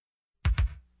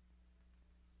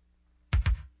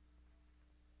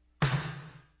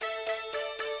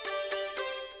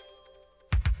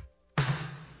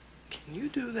Can you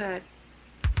do that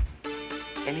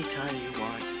anytime you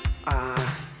want?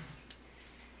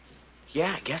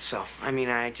 Yeah, I guess so. I mean,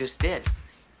 I just did.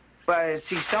 But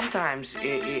see, sometimes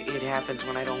it happens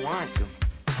when I don't want to.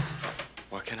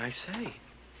 What can I say?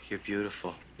 You're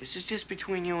beautiful. This is just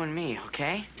between you and me,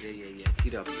 okay? Yeah.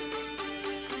 Teed up.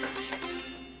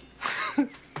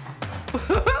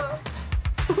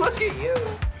 Look at you.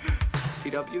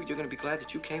 TW, you're gonna be glad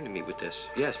that you came to me with this.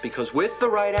 Yes, because with the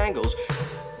right angles,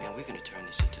 man, we're gonna turn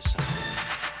this into something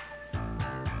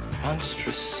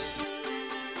monstrous.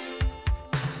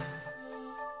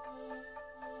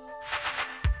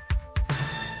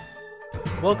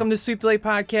 Welcome to Sweep Delay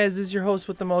Podcast. This is your host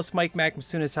with the most, Mike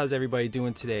Macmasunas. How's everybody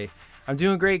doing today? I'm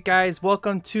doing great, guys.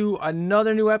 Welcome to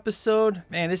another new episode.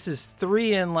 Man, this is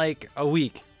 3 in like a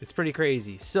week. It's pretty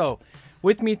crazy. So,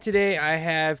 with me today, I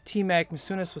have T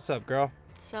Macmasunas. What's up, girl?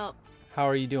 What's up? How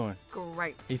are you doing?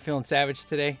 Great. You feeling savage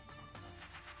today?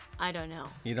 I don't know.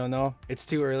 You don't know? It's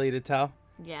too early to tell?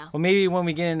 Yeah. Well, maybe when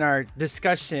we get in our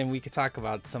discussion, we could talk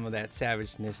about some of that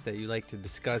savageness that you like to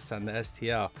discuss on the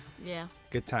STL. Yeah.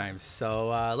 Good times. So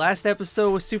last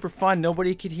episode was super fun.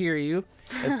 Nobody could hear you.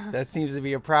 That seems to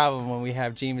be a problem when we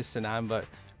have Jameson on, but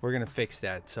we're going to fix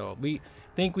that. So we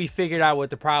think we figured out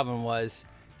what the problem was.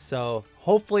 So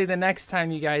hopefully the next time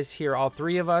you guys hear all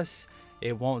 3 of us,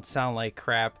 it won't sound like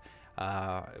crap.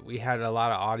 We had a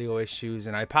lot of audio issues,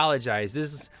 and I apologize.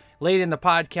 This is late in the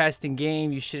podcasting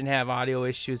game. You shouldn't have audio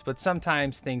issues, but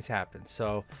sometimes things happen.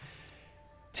 So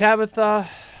Tabitha,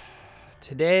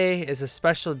 today is a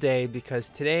special day because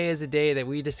today is a day that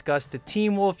we discuss the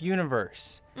Teen Wolf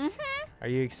universe. Mm-hmm. Are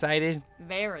you excited?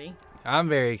 Very. I'm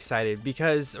very excited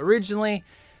because originally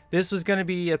this was going to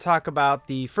be a talk about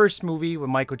the first movie with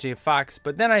Michael J. Fox,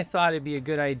 but then I thought it'd be a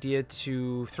good idea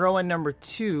to throw in number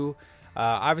 2.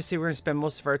 Obviously, we're going to spend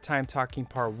most of our time talking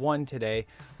part 1 today,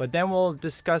 but then we'll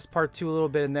discuss part 2 a little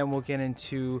bit, and then we'll get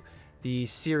into the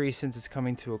series since it's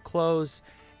coming to a close,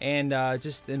 and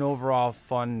just an overall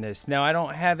funness. Now, I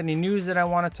don't have any news that I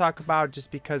want to talk about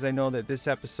just because I know that this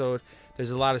episode,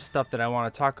 there's a lot of stuff that I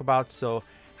want to talk about, so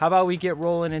how about we get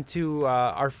rolling into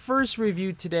our first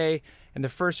review today, and the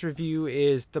first review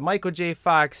is the Michael J.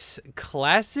 Fox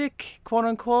classic,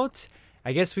 quote-unquote.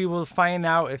 I guess we will find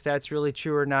out if that's really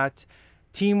true or not.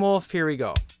 Teen Wolf, here we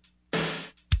go.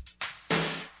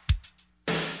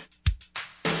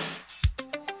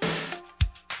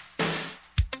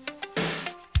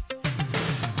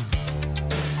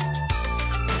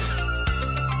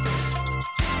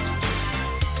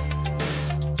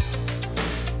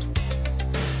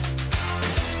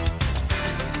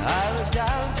 I was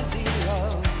down to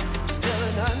 0, still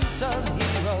an unsung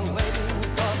hero, waiting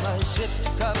for my ship to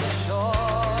come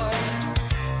ashore.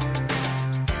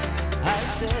 I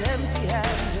stood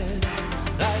empty-handed,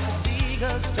 like a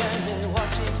seagull stranded,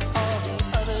 watching all the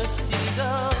other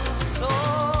seagulls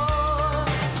soar.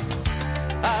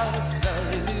 I was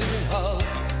slowly losing hope,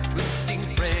 twisting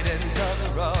frayed ends of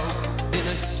a rope in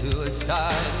a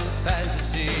suicidal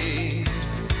fantasy.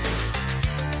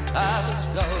 I was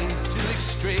going to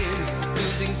extremes,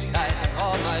 losing sight of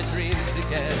all my dreams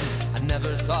again. I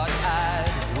never thought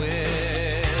I'd win.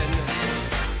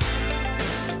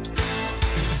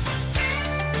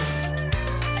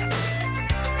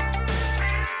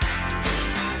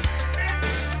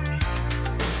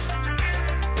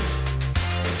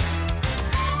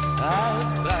 I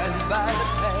was blinded by the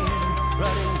pain,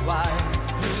 running wild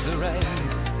through the rain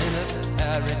in a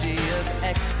parody of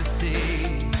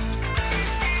ecstasy.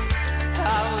 I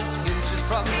was inches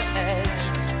from the edge,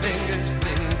 fingers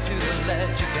clinging to the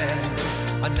ledge again.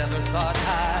 I never thought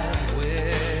I'd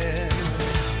win.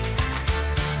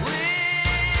 Win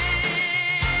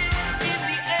in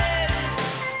the end.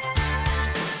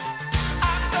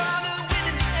 I'm gonna win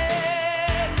in the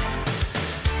end.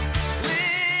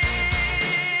 Win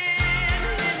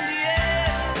in the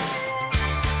end.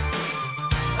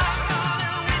 I'm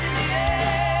gonna win in the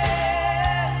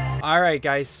end. All right,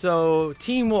 guys. So,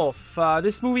 Teen Wolf.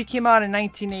 This movie came out in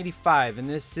 1985, and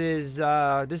this is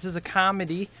a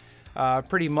comedy,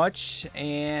 pretty much.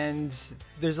 And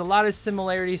there's a lot of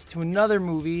similarities to another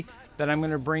movie that I'm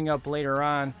going to bring up later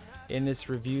on in this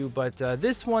review. But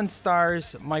this one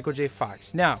stars Michael J.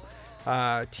 Fox. Now,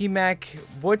 T-Mac,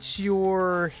 what's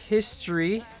your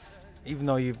history? Even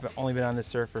though you've only been on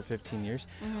this earth for 15 years,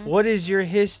 what is your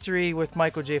history with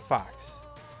Michael J. Fox?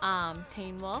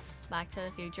 Teen Wolf, Back to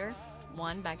the Future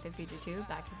 1, Back to the Future 2,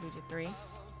 Back to the Future 3.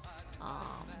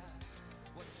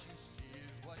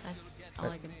 That's all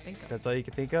I can think of. That's all you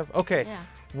can think of? Okay. Yeah.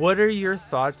 What are your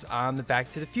thoughts on the Back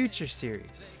to the Future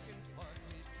series?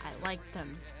 I like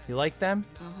them. You like them?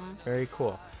 Mm-hmm. Very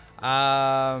cool.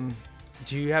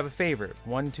 Do you have a favorite?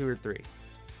 1, 2, or 3?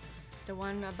 The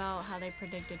one about how they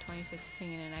predicted 2016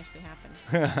 and it actually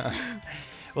happened.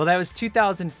 Well, that was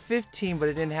 2015, but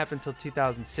it didn't happen until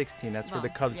 2016. That's where the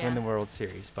Well, Cubs win yeah. the World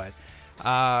Series. But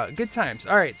good times.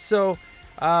 All right, so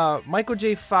Michael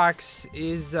J. Fox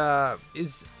is a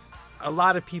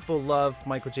lot of people love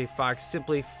Michael J. Fox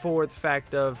simply for the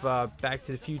fact of Back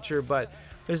to the Future, but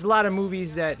there's a lot of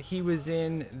movies that he was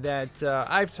in that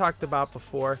I've talked about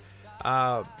before.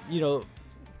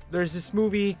 There's this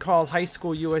movie called High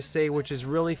School USA, which is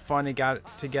really fun. It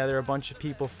got together a bunch of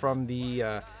people from the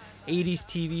 80s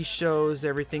TV shows,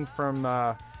 everything from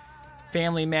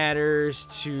Family Matters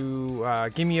to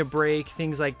Give Me a Break,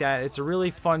 things like that. It's a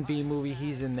really fun B movie.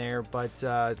 He's in there. But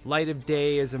Light of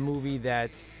Day is a movie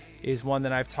that is one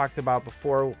that I've talked about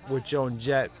before with Joan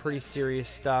Jett. Pretty serious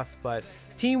stuff. But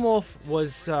Teen Wolf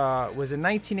was in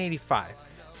 1985.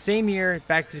 Same year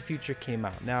Back to the Future came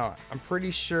out. Now, I'm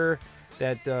pretty sure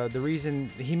that the reason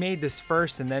he made this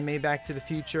first and then made Back to the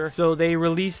Future. So they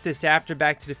released this after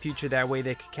Back to the Future. That way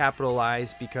they could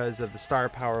capitalize because of the star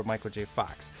power of Michael J.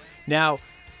 Fox. Now,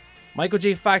 Michael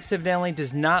J. Fox evidently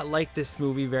does not like this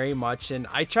movie very much. And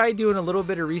I tried doing a little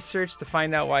bit of research to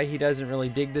find out why he doesn't really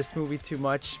dig this movie too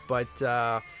much. But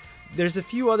there's a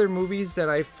few other movies that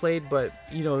I've played. But,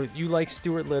 you like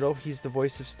Stuart Little. He's the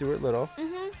voice of Stuart Little.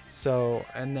 Mm-hmm. So,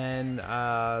 and then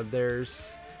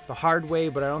there's The Hard Way,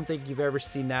 but I don't think you've ever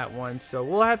seen that one. So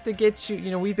we'll have to get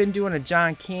you, we've been doing a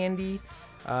John Candy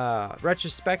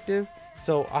retrospective.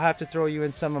 So I'll have to throw you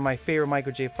in some of my favorite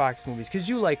Michael J. Fox movies because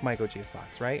you like Michael J.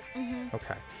 Fox, right? Mm-hmm.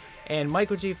 Okay. And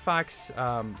Michael J. Fox,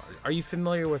 are you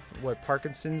familiar with what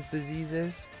Parkinson's disease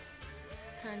is?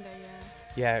 Kinda,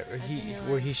 Yeah,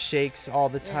 where he shakes all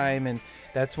the Yeah. time, and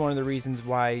that's one of the reasons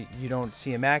why you don't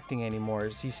see him acting anymore.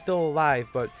 Is he's still alive,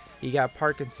 but he got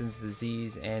Parkinson's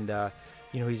disease, and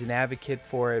he's an advocate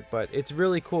for it. But it's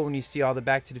really cool when you see all the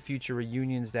Back to the Future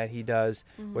reunions that he does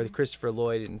with Christopher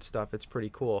Lloyd and stuff. It's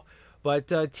pretty cool.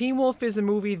 But Teen Wolf is a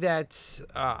movie that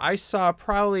I saw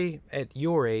probably at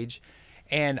your age,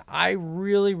 and I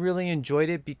really, really enjoyed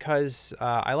it because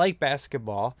I like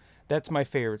basketball. That's my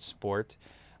favorite sport.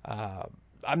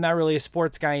 I'm not really a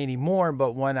sports guy anymore,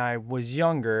 but when I was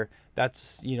younger,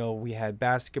 that's, we had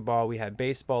basketball, we had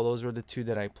baseball. Those were the two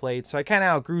that I played. So I kind of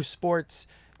outgrew sports.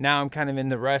 Now I'm kind of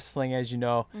into wrestling, as you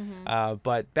know.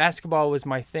 But basketball was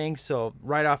my thing. So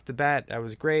right off the bat, that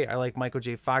was great. I like Michael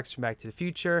J. Fox from Back to the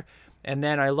Future. And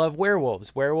then I love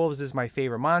werewolves. Werewolves is my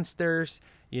favorite monsters.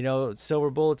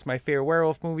 Silver Bullet's my favorite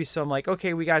werewolf movie. So I'm like,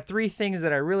 okay, we got 3 things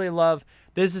that I really love.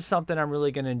 This is something I'm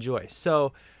really going to enjoy.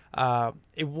 So as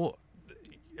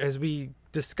we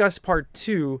discuss part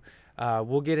 2,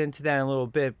 we'll get into that in a little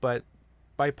bit. But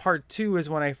by part 2 is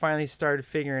when I finally started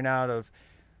figuring out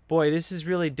boy, this is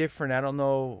really different. I don't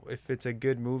know if it's a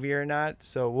good movie or not.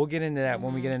 So we'll get into that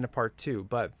when we get into part 2.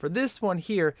 But for this one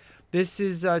here, this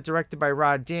is directed by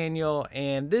Rod Daniel.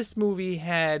 And this movie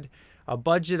had a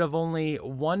budget of only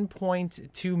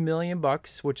 $1.2 million,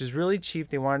 which is really cheap.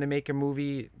 They wanted to make a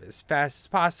movie as fast as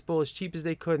possible, as cheap as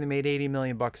they could, and they made $80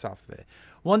 million off of it.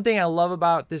 One thing I love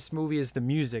about this movie is the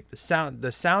music, the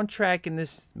soundtrack in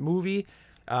this movie,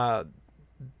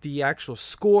 the actual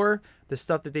score, the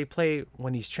stuff that they play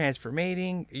when he's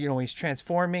transforming, when he's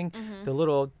transforming, the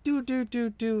little do,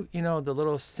 the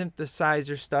little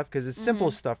synthesizer stuff, because it's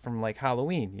simple stuff from like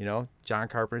Halloween, John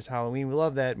Carpenter's Halloween. We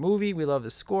love that movie. We love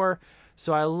the score.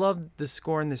 So I love the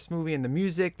score in this movie and the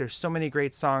music. There's so many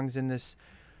great songs in this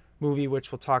movie,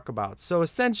 which we'll talk about. So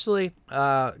essentially,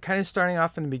 kind of starting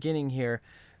off in the beginning here,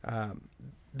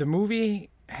 the movie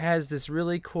has this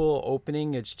really cool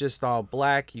opening. It's just all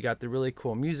black. You got the really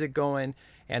cool music going,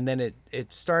 and then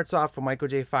it starts off with Michael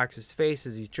J. Fox's face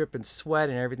as he's dripping sweat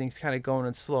and everything's kind of going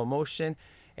in slow motion.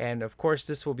 And of course,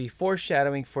 this will be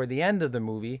foreshadowing for the end of the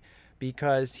movie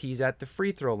because he's at the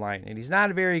free throw line and he's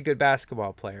not a very good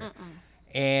basketball player.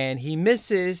 And he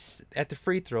misses at the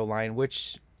free throw line,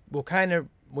 which will kind of,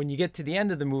 when you get to the end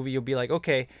of the movie, you'll be like,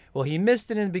 okay, well, he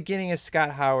missed it in the beginning as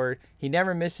Scott Howard. He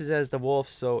never misses as the Wolf.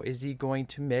 So is he going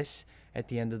to miss at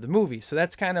the end of the movie? So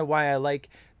that's kind of why I like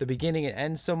the beginning and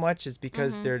end so much, is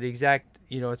because they're the exact,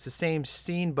 it's the same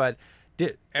scene, but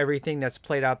everything that's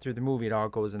played out through the movie, it all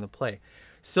goes into play.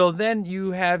 So then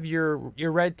you have your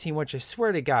red team, which I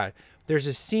swear to God, there's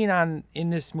a scene in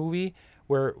this movie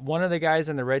where one of the guys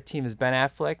on the red team is Ben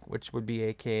Affleck, which would be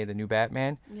AKA the new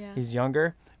Batman. Yeah. He's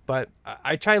younger. But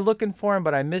I tried looking for him,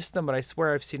 but I missed him. But I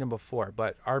swear I've seen him before.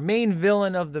 But our main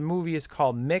villain of the movie is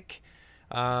called Mick.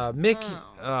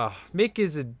 Mick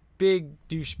is a big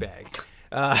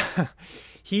douchebag.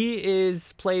 He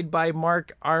is played by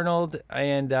Mark Arnold,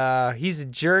 and he's a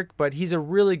jerk, but he's a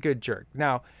really good jerk.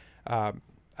 Now, I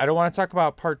don't want to talk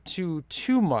about part 2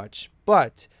 too much,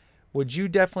 but would you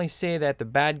definitely say that the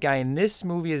bad guy in this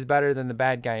movie is better than the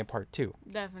bad guy in part 2?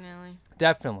 Definitely.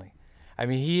 Definitely. I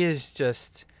mean, he's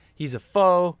a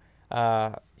foe,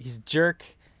 he's a jerk,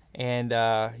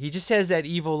 and he just has that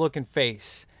evil looking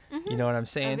face. You know what I'm A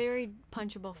saying? very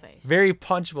punchable face. Very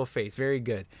punchable face. Very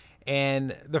good.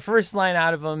 And the first line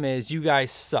out of him is, "You guys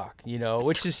suck,"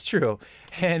 which is true.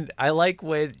 And I like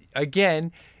when,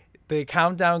 again, the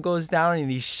countdown goes down and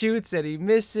he shoots and he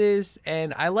misses.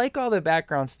 And I like all the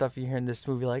background stuff you hear in this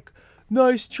movie, like,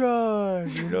 "Nice try,"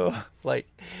 like,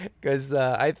 because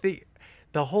I think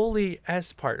the Holy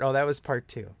S part, oh, that was part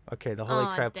 2. Okay, the Holy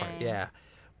Aw, Crap part, dang. yeah.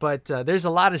 But there's a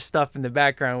lot of stuff in the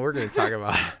background we're going to talk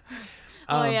about.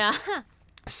 Oh, yeah.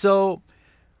 So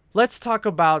let's talk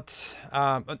about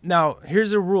now.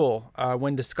 Here's a rule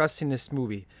when discussing this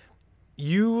movie.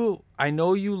 I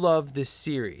know you love this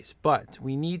series, but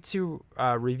we need to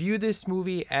review this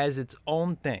movie as its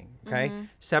own thing. Okay,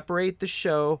 separate the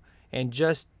show and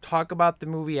just talk about the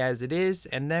movie as it is,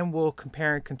 and then we'll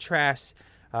compare and contrast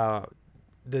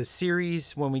the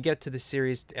series when we get to the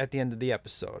series at the end of the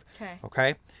episode.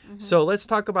 Okay. So let's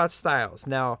talk about styles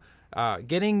now.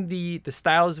 Getting the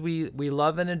styles we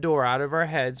love and adore out of our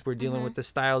heads, we're dealing with the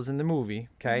styles in the movie,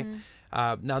 okay?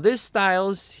 Now this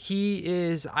Styles, he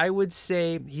is, I would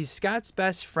say, he's Scott's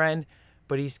best friend,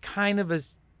 but he's kind of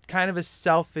a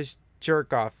selfish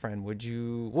jerk-off friend.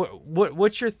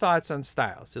 What's your thoughts on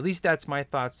Styles? At least that's my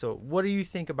thoughts. So what do you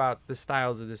think about the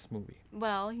Styles of this movie?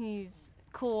 Well, he's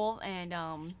cool, and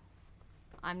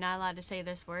I'm not allowed to say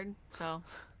this word, so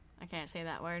I can't say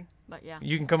that word, but yeah.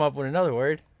 You can come up with another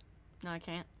word. No, I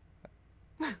can't.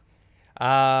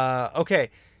 Okay.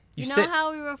 You know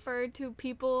how we referred to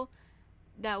people,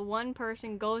 that one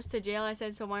person goes to jail? I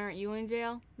said, so why aren't you in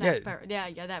jail? That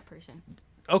person.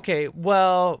 Okay,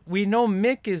 well, we know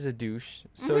Mick is a douche,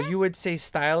 so you would say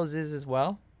Styles is as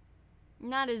well?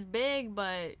 Not as big,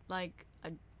 but like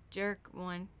a jerk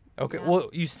one. Okay, Yeah. well,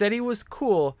 you said he was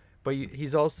cool, but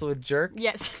he's also a jerk?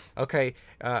 Yes. Okay,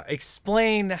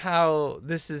 explain how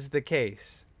this is the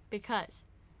case. Because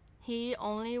he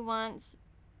only wants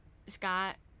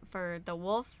Scott for the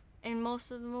wolf in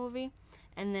most of the movie,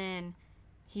 and then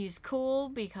he's cool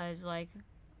because, like,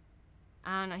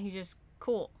 I don't know, he's just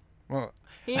cool. Well,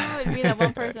 He would be the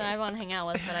one person I'd want to hang out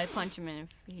with, but I'd punch him in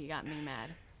if he got me mad.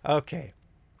 okay.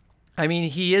 I mean,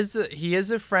 he is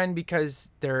a friend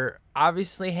because they're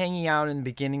obviously hanging out in the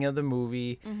beginning of the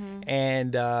movie,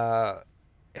 and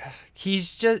he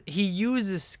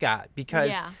uses Scott because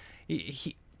Yeah.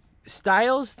 he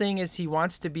Styles' thing is he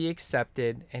wants to be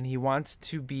accepted and he wants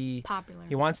to be Popular.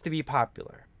 He wants to be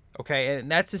popular. Okay, and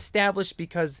that's established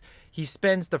because he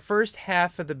spends the first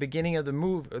half of the beginning of the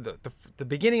movie, the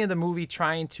beginning of the movie,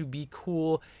 trying to be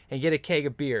cool and get a keg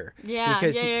of beer. Yeah,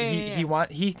 because yeah.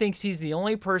 he thinks he's the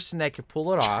only person that could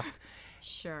pull it off.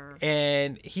 Sure.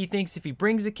 And he thinks if he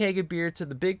brings a keg of beer to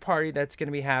the big party that's going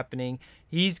to be happening,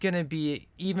 he's going to be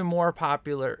even more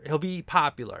popular. He'll be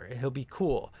popular and he'll be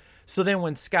cool. So then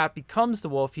when Scott becomes the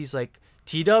wolf, he's like,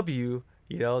 TW,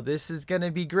 this is going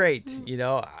to be great.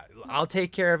 I'll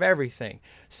take care of everything.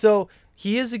 So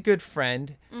he is a good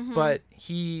friend, but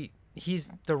he's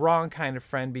the wrong kind of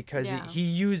friend because Yeah. he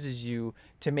uses you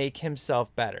to make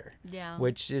himself better. Yeah.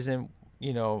 Which isn't,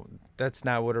 that's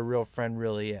not what a real friend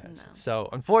really is. No. So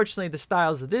unfortunately, the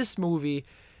Styles of this movie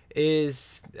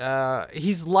is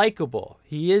he's likable.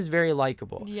 He is very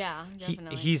likable. Yeah,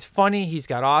 definitely. He's funny. He's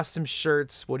got awesome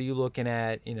shirts. What are you looking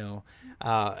at?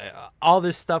 All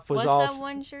this stuff was What's that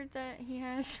one shirt that he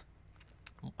has?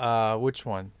 which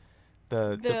one?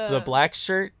 The black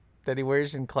shirt that he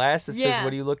wears in class that says, Yeah.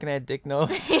 "What are you looking at, Dick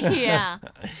Nose?" Yeah.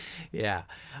 Yeah.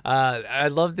 I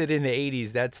loved it in the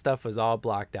 80s. That stuff was all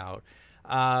blocked out.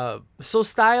 So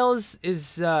Styles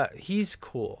is he's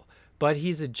cool, but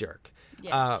he's a jerk.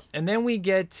 Yes. And then we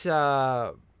get you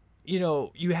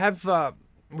have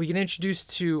we get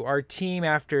introduced to our team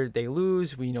after they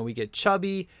lose. We get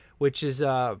Chubby, which is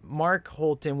Mark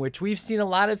Holton, which we've seen a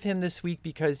lot of him this week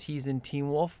because he's in Teen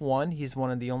Wolf 1. He's one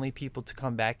of the only people to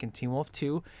come back in Teen Wolf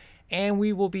 2. And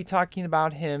we will be talking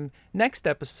about him next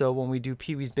episode when we do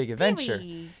Pee-wee's Big Adventure.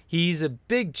 Pee-wee's. He's a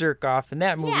big jerk off in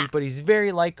that movie, Yeah. but he's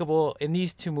very likable in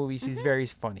these two movies. He's very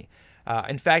funny.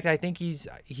 In fact, I think he's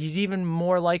even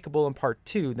more likable in part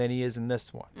 2 than he is in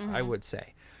this one, I would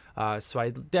say. So I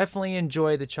definitely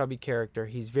enjoy the Chubby character.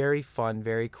 He's very fun,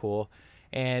 very cool.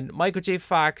 And Michael J.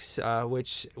 Fox,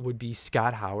 which would be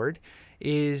Scott Howard,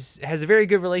 has a very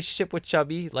good relationship with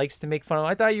Chubby, likes to make fun of him.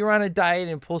 I thought you were on a diet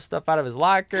and pull stuff out of his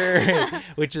locker,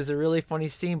 which is a really funny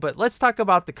scene. But let's talk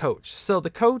about the coach. So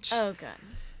the coach, Oh, God.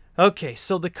 Okay,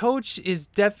 so the coach is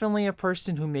definitely a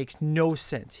person who makes no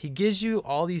sense. He gives you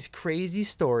all these crazy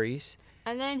stories.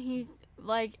 And then he's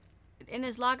like, in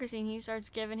his locker scene, he starts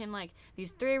giving him like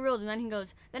these 3 rules, and then he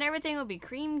goes, then everything will be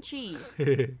cream cheese.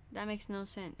 That makes no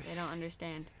sense. I don't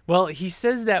understand. Well, he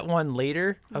says that one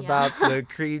later about the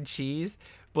cream cheese,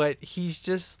 but he's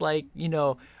just like,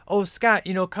 oh, Scott,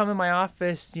 come in my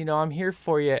office, I'm here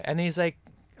for you. And he's like,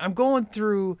 I'm going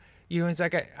through, he's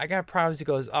like, I got problems. He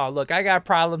goes, oh, look, I got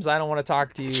problems. I don't want to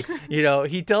talk to you.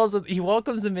 He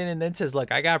welcomes him in and then says,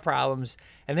 look, I got problems.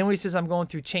 And then when he says, I'm going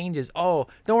through changes, oh,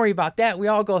 don't worry about that. We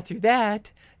all go through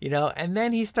that, And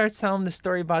then he starts telling the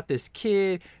story about this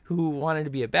kid who wanted to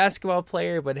be a basketball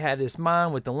player, but had his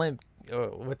mom with the limp,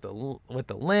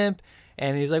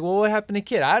 And he's like, well, what happened to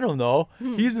kid? I don't know.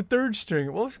 He's a 3rd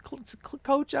stringer. Well,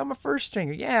 coach, I'm a 1st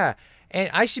stringer. Yeah. And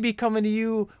I should be coming to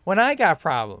you when I got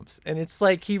problems. And it's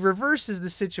like he reverses the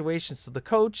situation. So the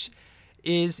coach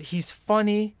he's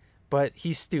funny, but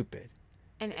he's stupid.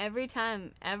 And every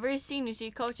scene you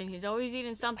see coaching, he's always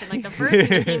eating something. Like the first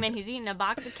scene you see him in, he's eating a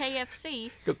box of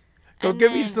KFC. Go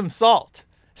give me some salt.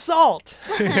 Salt!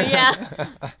 Yeah.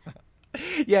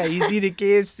 Yeah, he's eating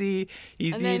KFC.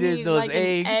 He's eating those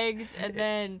eggs. And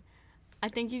then I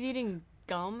think he's eating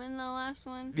gum in the last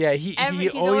one. Yeah, he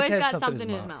always has got something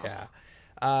in his mouth.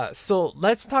 Yeah. So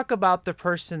let's talk about the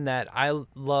person that I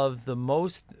love the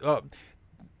most.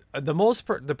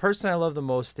 The person I love the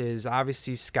most is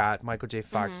obviously Scott, Michael J.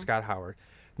 Fox, Scott Howard.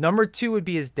 Number 2 would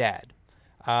be his dad.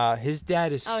 His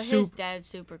dad is his dad's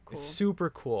super cool. Super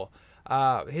cool.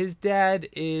 His dad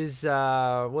is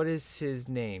what is his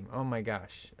name? Oh my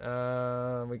gosh.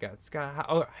 We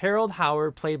got Harold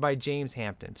Howard, played by James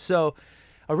Hampton. So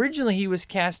originally he was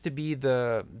cast to be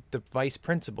the vice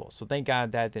principal. So thank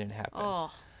God that didn't happen.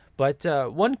 Oh. But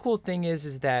one cool thing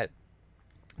is that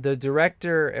the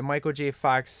director and Michael J.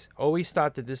 Fox always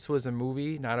thought that this was a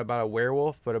movie not about a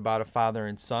werewolf, but about a father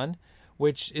and son,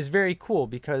 which is very cool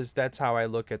because that's how I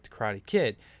look at The Karate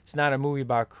Kid. It's not a movie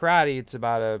about karate. It's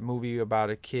about a movie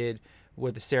about a kid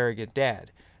with a surrogate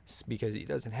dad because he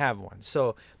doesn't have one.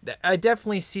 So I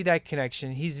definitely see that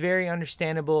connection. He's very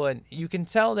understandable, and you can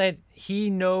tell that he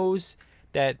knows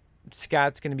that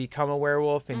Scott's going to become a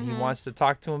werewolf, and he wants to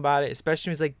talk to him about it, especially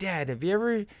when he's like, Dad, have you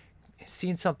ever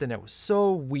seen something that was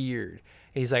so weird?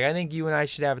 And he's like, I think you and I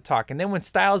should have a talk. And then when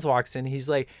Styles walks in, he's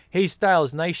like, hey,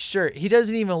 Styles, nice shirt. He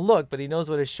doesn't even look, but he knows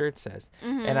what his shirt says.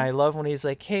 And I love when he's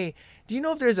like, hey, do you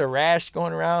know if there's a rash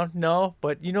going around? No,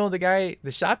 but you know the guy,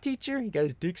 the shop teacher, he got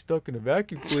his dick stuck in a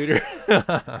vacuum cleaner.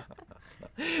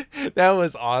 That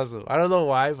was awesome. I don't know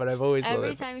why, but I've always loved it.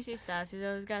 Every time you see Styles, he's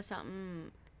always got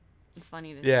something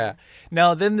funny to say. Yeah.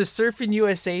 Now, then the Surfing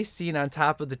USA scene on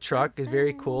top of the truck is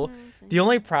very cool. The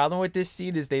only problem with this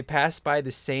scene is they pass by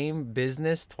the same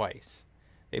business twice.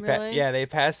 Really? They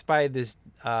passed by this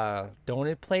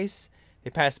donut place.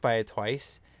 They passed by it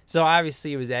twice. So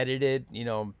obviously it was edited,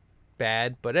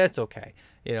 bad, but that's okay.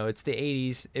 It's the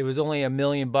 80s. It was only $1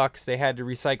 million. They had to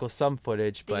recycle some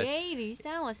footage, but the 80s,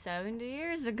 that was 70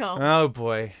 years ago. Oh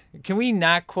boy. Can we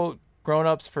not quote Grown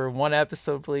Ups for one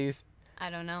episode, please? I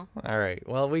don't know. All right.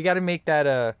 Well, we got to make that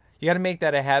a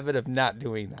habit of not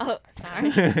doing that. Oh,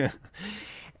 sorry.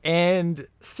 And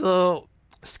so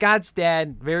Scott's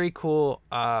dad, very cool.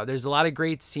 There's a lot of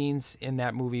great scenes in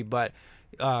that movie, but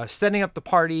setting up the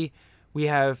party, we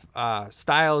have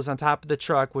Styles on top of the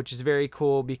truck, which is very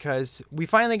cool because we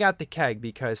finally got the keg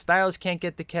because Styles can't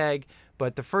get the keg.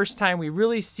 But the first time we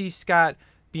really see Scott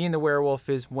being the werewolf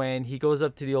is when he goes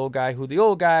up to the old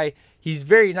guy, he's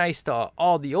very nice to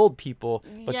all the old people.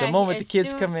 But the moment the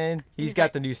kids come in, he's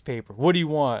got the newspaper. What do you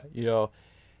want?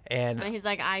 And he's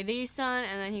like, ID, son.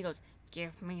 And then he goes,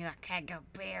 give me a keg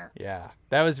of beer. Yeah,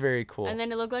 that was very cool. And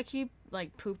then it looked like he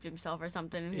pooped himself or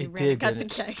something. And he it ran and got the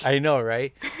didn't keg. I know,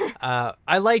 right?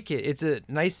 I like it. It's a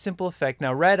nice, simple effect.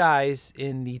 Now, red eyes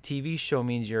in the TV show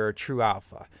means you're a true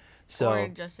alpha. Or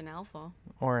just an alpha.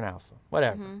 Or an alpha.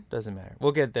 Whatever. Doesn't matter.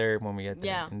 We'll get there when we get there.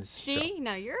 Yeah. In this See? show.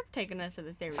 Now you're taking us to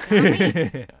the same.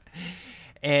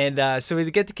 And so we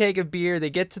get the keg of beer. They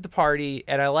get to the party.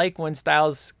 And I like when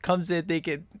Styles comes in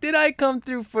thinking, did I come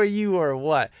through for you or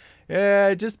what?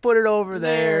 Yeah, just put it over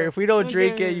there. If we don't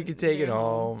drink it, you can take it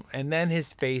home. And then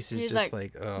his face is He's just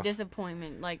like ugh.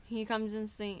 Disappointment. Like, he comes in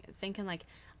thinking, like,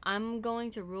 I'm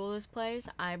going to rule this place.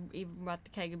 I even brought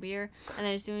the keg of beer. And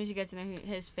then as soon as he gets in there,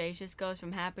 his face just goes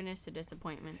from happiness to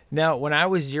disappointment. Now, when I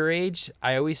was your age,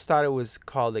 I always thought it was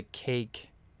called a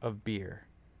cake of beer.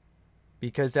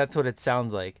 Because that's what it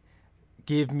sounds like.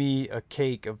 Give me a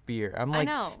cake of beer. I'm like,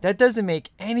 I know. That doesn't make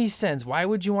any sense. Why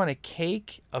would you want a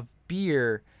cake of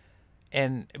beer?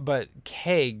 But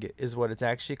keg is what it's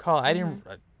actually called. I didn't.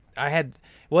 it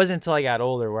wasn't until I got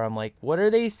older where I'm like, what are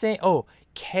they saying? Oh,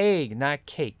 keg, not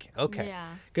cake. Okay.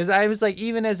 Yeah. Because I was like,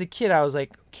 even as a kid, I was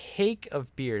like, cake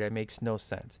of beer. That makes no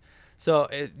sense. So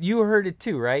you heard it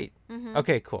too, right? Mm-hmm.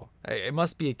 Okay, cool. It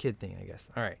must be a kid thing, I guess.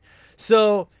 All right.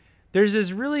 So there's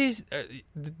this really,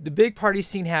 the big party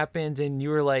scene happens, and you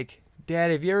were like,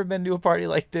 Dad, have you ever been to a party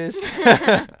like this?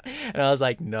 And I was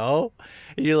like, no.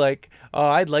 And you're like, oh,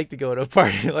 I'd like to go to a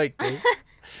party like this.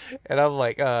 And I'm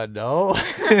like, no.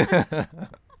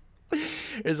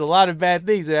 There's a lot of bad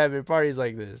things that happen at parties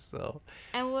like this. So.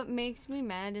 And what makes me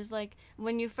mad is like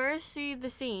when you first see the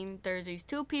scene, there's these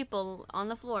two people on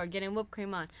the floor getting whipped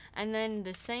cream on, and then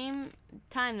the same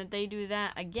time that they do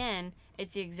that again,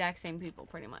 it's the exact same people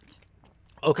pretty much.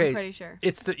 Okay. I'm pretty sure.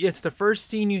 It's the first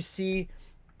scene you see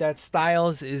that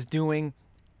Styles is doing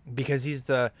because he's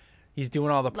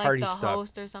doing all the party like the stuff.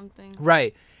 host or something.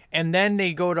 Right. And then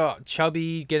they go to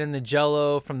Chubby, getting the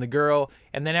Jello from the girl,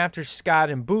 and then after Scott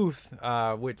and Booth,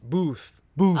 with Booth,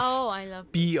 Oh, I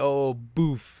love B-O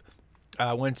Booth,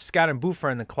 when Scott and Booth are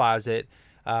in the closet,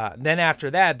 then after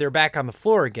that they're back on the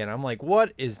floor again. I'm like,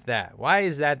 what is that? Why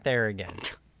is that there again?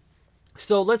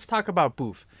 So let's talk about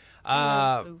Booth. I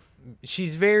love Booth.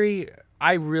 She's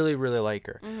I really, really like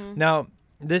her. Mm-hmm. Now,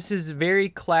 this is very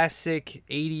classic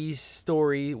 80s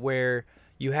story where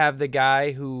you have the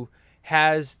guy who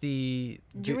has the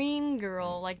Dream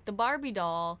girl, like the Barbie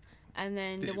doll, and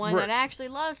then the one right. that actually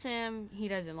loves him, he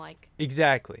doesn't like.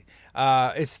 Exactly.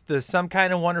 It's the Some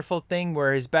Kind of Wonderful Thing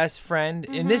where his best friend,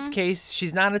 in this case,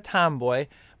 she's not a tomboy,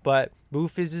 but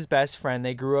Booth is his best friend.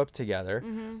 They grew up together.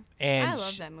 Mm-hmm. And I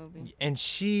love that movie. And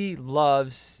she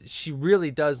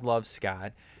really does love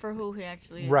Scott. For who he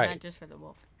actually is, Right. not just for the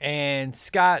wolf. And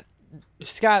Scott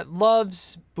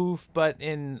loves Booth, but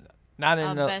not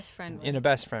in A best friend way. In a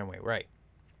best friend way, right?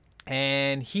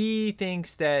 And he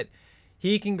thinks that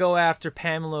he can go after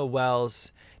Pamela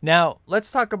Wells. Now,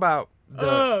 let's talk about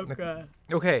God.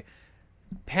 Okay,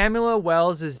 Pamela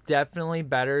Wells is definitely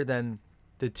better than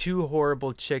the two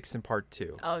horrible chicks in part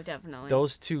 2. Oh, definitely.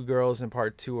 Those two girls in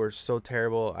part 2 are so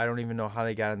terrible. I don't even know how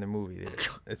they got in the movie.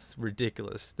 It's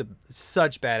ridiculous.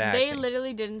 Such bad acting. They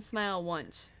literally didn't smile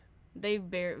once. They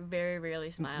very rarely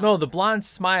smile. No, the blonde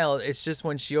smile, it's just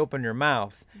when she opened her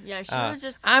mouth. Yeah, she was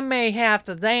just. I may have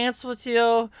to dance with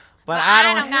you, but I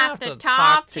don't have to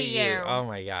talk to you. you. Oh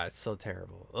my God, it's so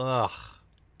terrible. Ugh.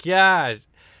 God.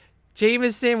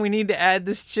 Jameson, we need to add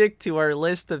this chick to our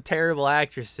list of terrible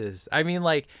actresses. I mean,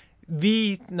 like,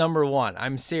 the number one.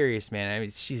 I'm serious, man. I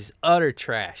mean, she's utter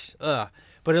trash. Ugh.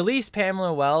 But at least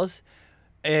Pamela Wells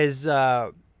is,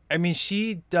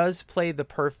 she does play the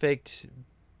perfect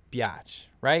biatch,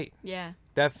 right? Yeah.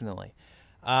 Definitely.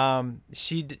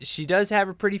 She does have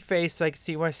a pretty face, so I can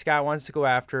see why Scott wants to go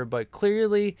after her. But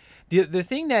clearly, the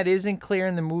thing that isn't clear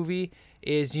in the movie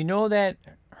is that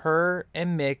her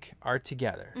and Mick are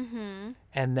together. Mm-hmm.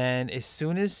 And then as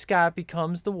soon as Scott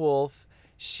becomes the wolf,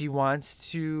 she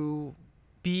wants to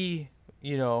be,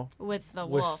 With the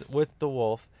wolf. with the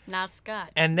wolf. Not Scott.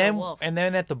 And the then wolf.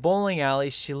 at the bowling alley,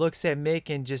 she looks at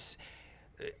Mick and just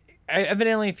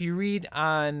evidently, if you read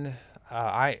on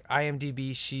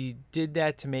IMDb, she did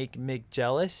that to make Mick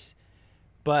jealous.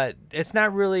 But it's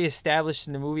not really established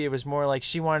in the movie. It was more like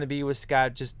she wanted to be with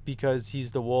Scott just because he's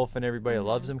the wolf and everybody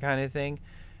loves him kind of thing.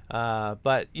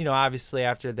 But, obviously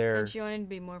after their... And she wanted to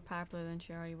be more popular than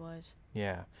she already was.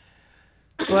 Yeah.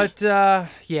 But,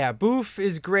 Booth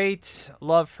is great.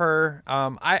 Love her.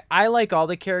 I like all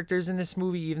the characters in this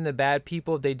movie, even the bad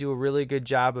people. They do a really good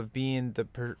job of being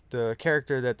the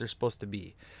character that they're supposed to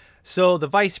be. So the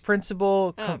vice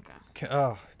principal...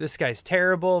 this guy's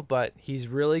terrible, but he's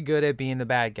really good at being the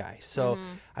bad guy. So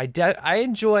I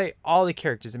enjoy all the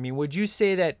characters. I mean, would you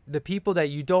say that the people that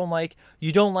you don't like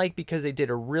because they did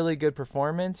a really good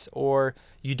performance, or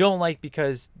you don't like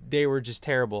because they were just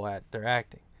terrible at their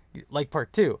acting? Like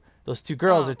part 2, those two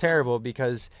girls are terrible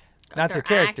because not their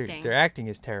character, their acting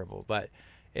is terrible. But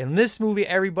in this movie,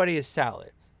 everybody is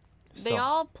solid. They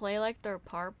all play like their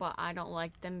part, but I don't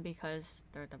like them because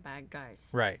they're the bad guys.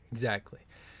 Right, exactly.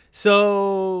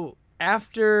 So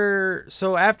after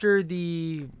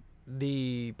the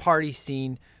party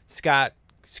scene, Scott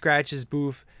scratches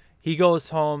Booth. He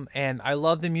goes home, and I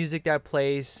love the music that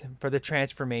plays for the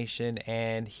transformation,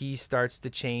 and he starts to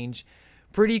change.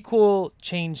 Pretty cool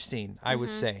change scene, I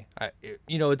would say. It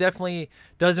definitely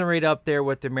doesn't rate up there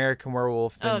with the American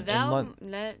Werewolf.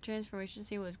 That transformation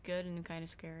scene was good and kind of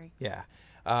scary. Yeah.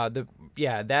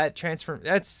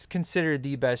 That's considered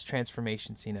the best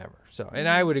transformation scene ever. So, and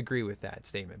I would agree with that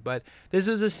statement. But this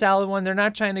was a solid one. They're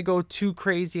not trying to go too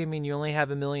crazy. I mean, you only have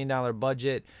 $1 million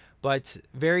budget, but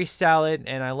very solid.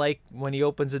 And I like when he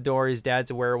opens the door, his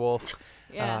dad's a werewolf.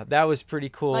 Yeah. That was pretty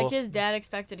cool. Like his dad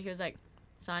expected, he was like,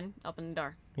 son, open the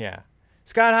door. Yeah.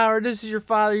 Scott Howard, this is your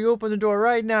father. You open the door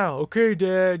right now. Okay,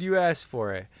 Dad, you asked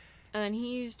for it. And then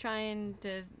he's trying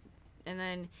to, and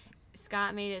then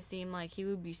Scott made it seem like he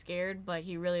would be scared, but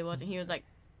he really wasn't. He was like,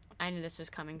 I knew this was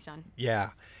coming, son.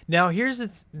 Yeah. Now here's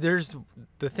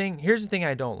the thing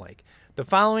I don't like. The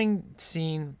following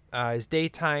scene is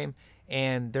daytime,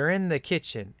 and they're in the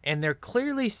kitchen, and they're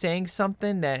clearly saying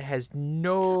something that has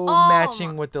no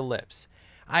matching with the lips.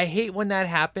 I hate when that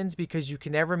happens because you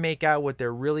can never make out what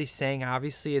they're really saying.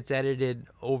 Obviously, it's edited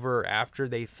over after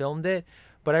they filmed it,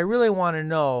 but I really want to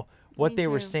know what they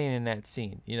were saying in that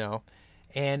scene, you know?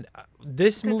 And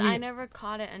this movie... Because I never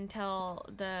caught it until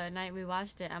the night we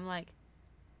watched it. I'm like,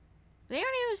 they aren't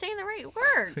even saying the right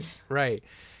words. Right.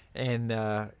 And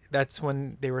that's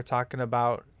when they were talking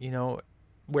about, you know,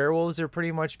 werewolves are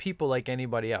pretty much people like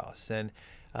anybody else. And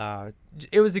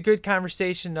it was a good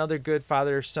conversation, another good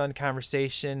father-son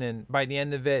conversation. And by the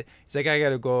end of it, he's like, I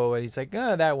got to go. And he's like,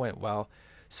 oh, that went well.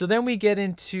 So then we get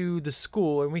into the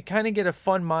school, and we kind of get a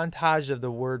fun montage of the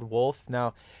word wolf.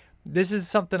 Now, this is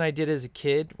something I did as a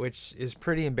kid, which is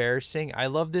pretty embarrassing. I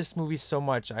love this movie so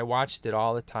much. I watched it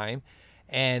all the time,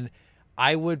 and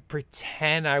I would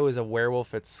pretend I was a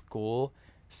werewolf at school.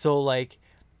 So, like,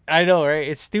 I know, right?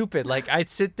 It's stupid. Like, I'd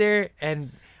sit there,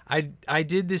 and I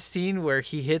did this scene where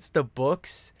he hits the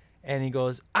books, and he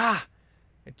goes, ah,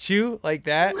 chew, like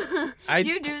that. Did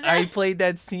you do that? I played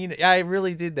that scene. Yeah, I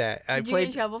really did that. Did you get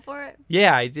in trouble for it?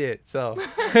 Yeah, I did. So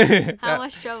How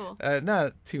much trouble?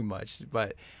 Not too much,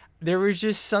 but there was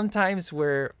just some times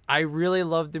where I really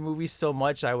loved the movie so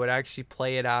much I would actually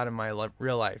play it out in my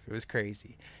real life. It was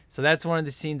crazy. So that's one of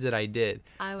the scenes that I did.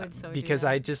 I would so because do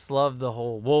that. I just love the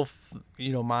whole wolf,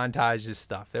 you know, montages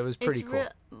stuff. That was pretty cool.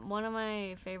 One of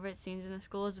my favorite scenes in the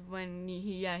school is when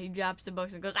he drops the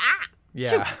books and goes, ah!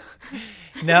 Yeah.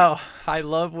 No, I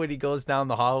love when he goes down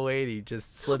the hallway and he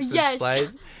just slips and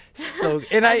slides. So,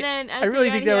 and I really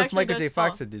think that was Michael J.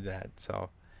 Fox that did that. So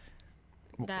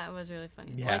that was really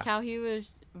funny. Yeah. Like how he was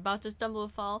about to stumble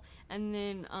and fall, and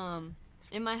then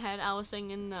in my head I was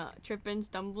singing the Trippin'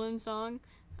 Stumbling song.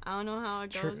 I don't know how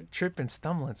it goes. Trippin'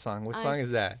 Stumbling song. What song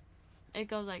is that? It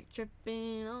goes like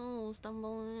tripping, oh,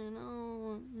 stumbling,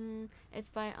 oh. It's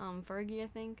by Fergie, I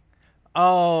think.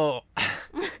 Oh.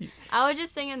 I was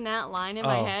just singing that line in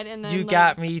my head, and then you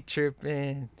got me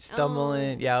tripping,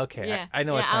 stumbling. Yeah, okay. Yeah, I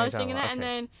know what song I you're was talking singing about. that,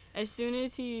 Okay. and then as soon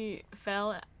as he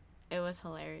fell, it was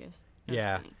hilarious. It was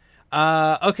Yeah.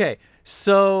 funny. Okay.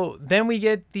 So then we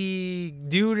get the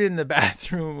dude in the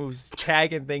bathroom who's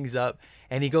tagging things up,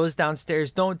 and he goes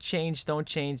downstairs. Don't change.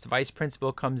 The vice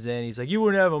principal comes in. He's like, you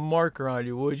wouldn't have a marker on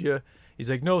you, would you? He's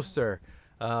like, no, sir.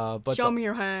 But Show me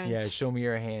your hands. Yeah, show me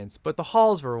your hands. But the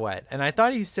halls were wet. And I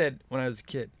thought he said, when I was a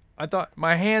kid, I thought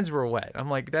my hands were wet. I'm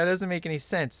like, that doesn't make any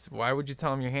sense. Why would you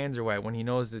tell him your hands are wet when he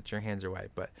knows that your hands are wet?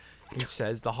 But he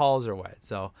says the halls are wet.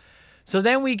 So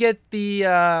then we get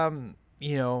the,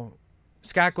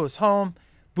 Scott goes home.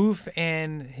 Boof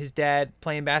and his dad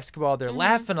playing basketball. They're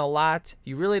laughing a lot.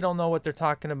 You really don't know what they're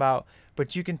talking about.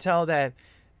 But you can tell that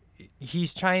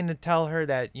he's trying to tell her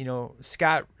that,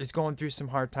 Scott is going through some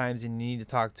hard times and you need to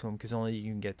talk to him because only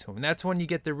you can get to him. And that's when you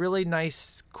get the really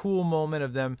nice, cool moment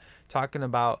of them talking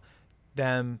about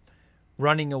them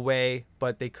running away,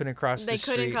 but they couldn't cross the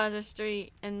street. They couldn't cross the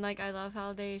street. And, I love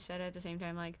how they said it at the same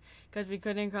time, because we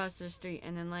couldn't cross the street.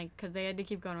 And then, because they had to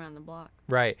keep going around the block.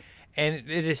 Right. And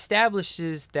it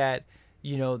establishes that,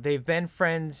 they've been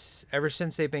friends ever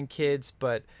since they've been kids,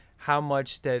 but how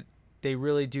much that they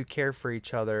really do care for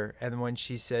each other. And when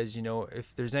she says,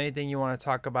 if there's anything you want to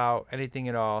talk about, anything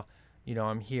at all,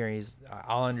 I'm here. And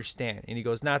I'll understand. And he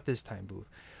goes, not this time, Booth.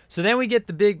 So then we get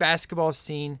the big basketball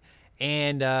scene,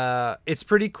 and it's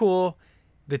pretty cool.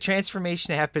 The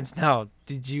transformation happens. Now,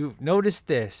 did you notice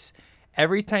this?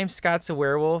 Every time Scott's a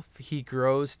werewolf, he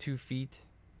grows 2 feet.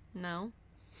 No.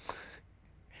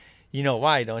 You know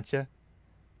why, don't you?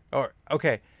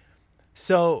 Okay.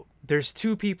 So there's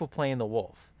 2 people playing the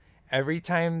wolf. Every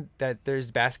time that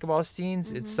there's basketball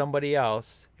scenes, it's somebody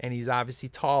else, and he's obviously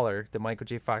taller than Michael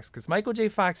J. Fox, because Michael J.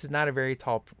 Fox is not a very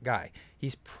tall guy.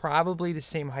 He's probably the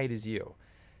same height as you.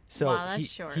 So wow, that's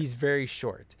short. He's very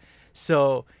short.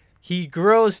 So he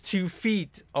grows 2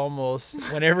 feet almost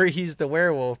whenever he's the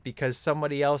werewolf because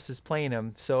somebody else is playing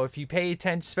him. So if you pay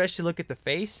attention, especially look at the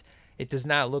face, it does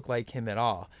not look like him at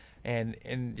all. And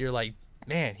you're like,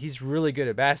 man, he's really good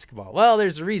at basketball. Well,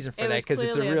 there's a reason for It that was because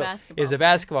it's clearly a a basketball player.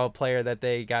 basketball player that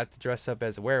they got to dress up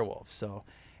as a werewolf. So,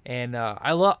 and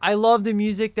I love the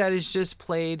music that is just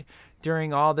played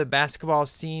during all the basketball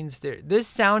scenes.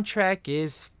 This soundtrack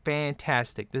is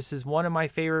fantastic. This is one of my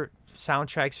favorite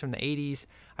soundtracks from the 80s.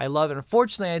 I love it.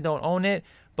 Unfortunately, I don't own it,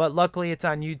 but luckily it's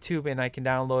on YouTube and I can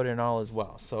download it and all as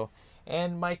well. So,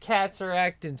 and my cats are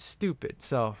acting stupid.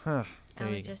 So, I there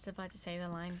you was go. just about to say the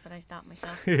line, but I stopped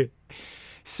myself.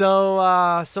 So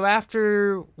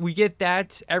after we get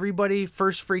that, everybody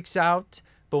first freaks out,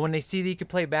 but when they see that you can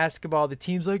play basketball, the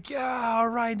team's like, yeah, all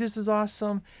right, this is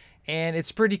awesome. And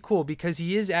it's pretty cool because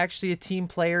he is actually a team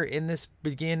player in this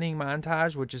beginning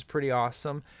montage, which is pretty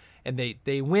awesome. And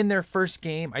they win their first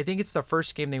game. I think it's the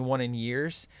first game they won in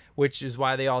years, which is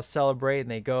why they all celebrate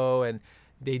and they go and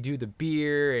they do the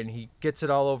beer and he gets it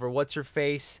all over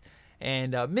what's-her-face.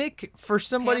 And Mick, for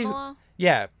somebody... Pamela?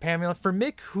 Yeah, Pamela. For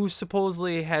Mick, who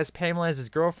supposedly has Pamela as his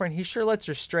girlfriend, he sure lets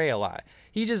her stray a lot.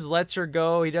 He just lets her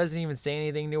go. He doesn't even say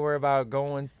anything to her about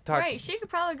going talk. Right, she could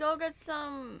probably go get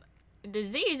some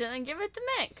disease and then give it to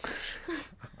Mick.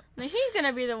 Then he's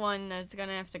gonna be the one that's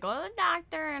gonna have to go to the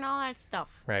doctor and all that stuff.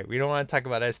 Right. We don't want to talk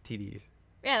about STDs.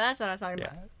 Yeah, that's what I was talking Yeah.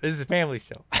 about. This is a family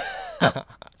show.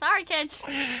 Sorry, kids.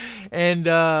 And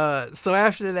so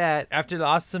after that, after the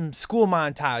awesome school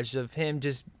montage of him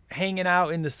just hanging out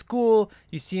in the school,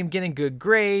 you see him getting good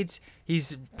grades.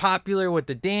 He's popular with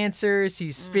the dancers.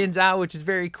 He spins out, which is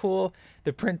very cool.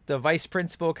 The vice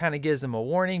principal kind of gives him a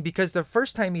warning because the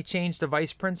first time he changed the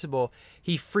vice principal,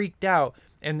 he freaked out.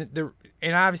 And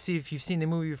obviously, if you've seen the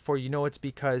movie before, you know it's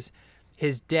because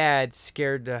his dad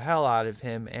scared the hell out of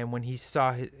him, and when he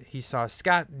saw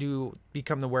Scott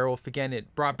become the werewolf again,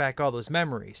 it brought back all those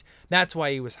memories. That's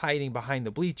why he was hiding behind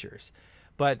the bleachers.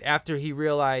 But after he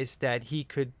realized that he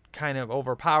could kind of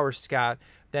overpower Scott,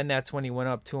 then that's when he went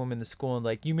up to him in the school and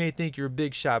like, you may think you're a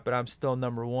big shot, but I'm still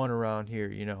number one around here,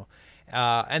 you know.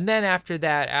 And then after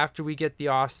that, after we get the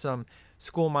awesome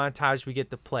school montage, we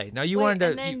get to play. Now you Wait,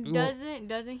 wanted to. and then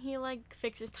doesn't he like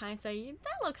fix his tie and say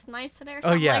that looks nice today or Oh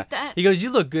something yeah, like that? he goes,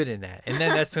 "You look good in that," and then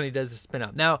that's when he does the spin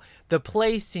up. Now the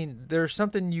play scene, there's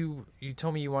something you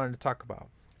told me you wanted to talk about.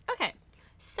 Okay,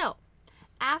 so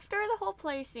after the whole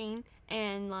play scene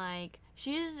and like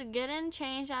she's getting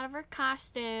changed out of her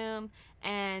costume,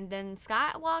 and then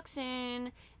Scott walks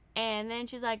in. And then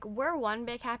she's like, we're one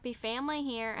big happy family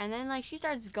here. And then, like, she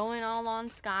starts going all on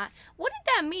Scott. What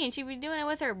did that mean? She'd be doing it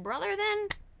with her brother then?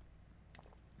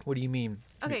 What do you mean?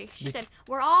 Okay, she said,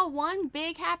 we're all one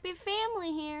big happy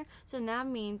family here. So that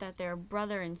means that they're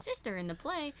brother and sister in the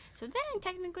play. So then,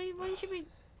 technically, wouldn't she be...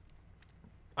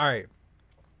 All right.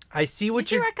 I see what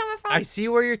You see where I'm coming from? I see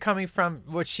where you're coming from.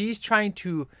 What she's trying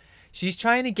to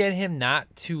get him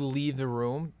not to leave the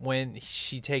room when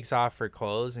she takes off her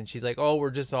clothes, and she's like, "Oh,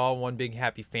 we're just all one big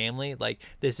happy family. Like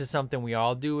this is something we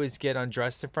all do is get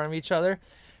undressed in front of each other."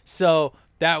 So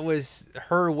that was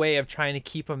her way of trying to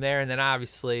keep him there, and then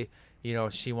obviously, you know,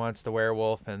 she wants the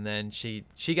werewolf, and then she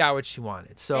got what she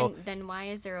wanted. So Then why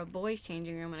is there a boys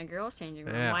changing room and a girls changing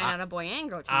room? Yeah, Why not a boy and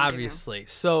girl changing obviously.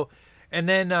 So, and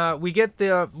then we get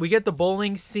the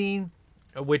bowling scene,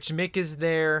 which Mick is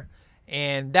there.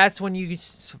 And that's when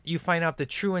you find out the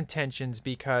true intentions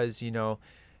because, you know,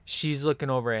 she's looking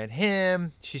over at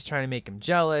him. She's trying to make him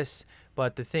jealous.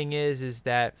 But the thing is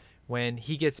that when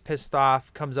he gets pissed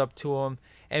off, comes up to him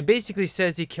and basically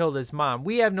says he killed his mom.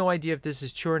 We have no idea if this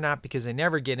is true or not because they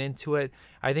never get into it.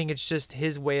 I think it's just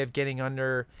his way of getting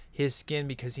under his skin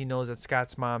because he knows that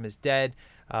Scott's mom is dead.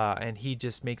 And he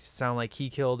just makes it sound like he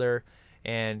killed her.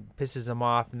 And pisses him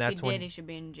off, and that's If he when did, he should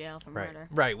be in jail for murder.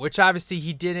 right, which obviously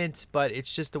he didn't, but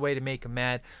it's just a way to make him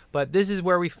mad. But this is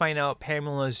where we find out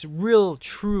Pamela's real,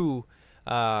 true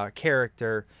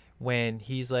character when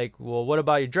he's like, "Well, what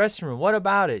about your dressing room? What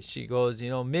about it?" She goes,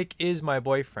 "You know, Mick is my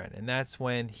boyfriend," and that's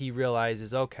when he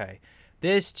realizes, okay,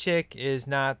 this chick is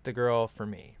not the girl for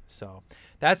me. So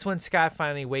that's when Scott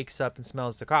finally wakes up and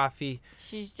smells the coffee.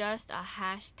 She's just a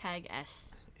hashtag S.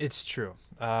 It's true.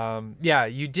 Yeah,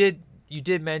 you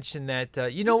did mention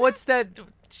that, you know, what's that?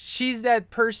 She's that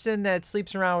person that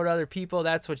sleeps around with other people.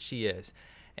 That's what she is.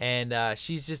 And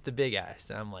she's just a big ass.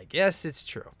 And I'm like, yes, it's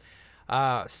true.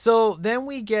 So then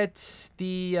we get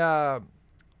the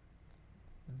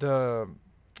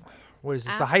what is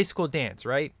this? The high school dance,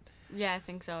 right? Yeah, I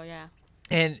think so, yeah.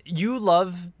 And you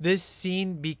love this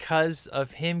scene because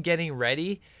of him getting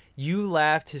ready. You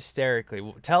laughed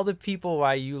hysterically. Tell the people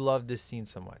why you love this scene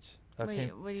so much.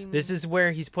 Wait, what do you mean? This is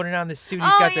where he's putting on the suit.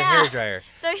 He's got the hairdryer.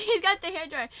 So he's got the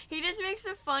hairdryer. He just makes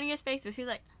the funniest faces. He's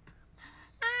like,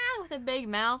 with a big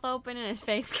mouth open and his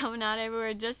face coming out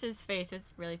everywhere. Just his face.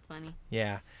 It's really funny.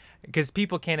 Yeah. because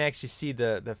people can't actually see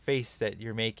the face that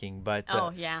you're making, but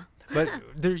Oh yeah. but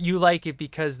you like it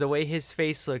because the way his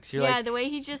face looks, you're Yeah, like the way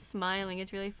he's just smiling,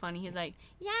 it's really funny. He's like,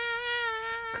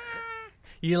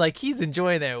 he's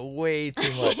enjoying that way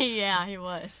too much. yeah, he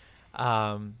was.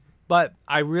 But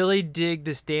I really dig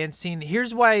this dance scene.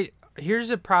 Here's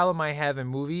a problem I have in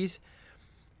movies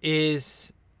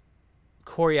is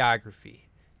choreography,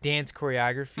 dance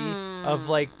choreography of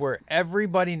like where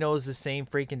everybody knows the same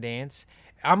freaking dance.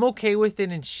 I'm okay with it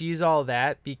and She's All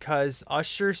That because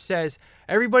Usher says,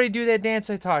 everybody do that dance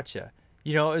I taught you.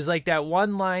 You know, it was like that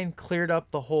one line cleared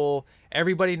up the whole,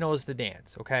 everybody knows the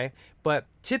dance, okay? But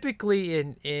typically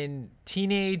in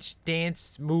teenage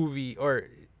dance movie or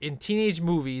in teenage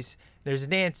movies, there's a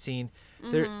dance scene.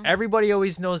 There, everybody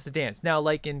always knows the dance. Now,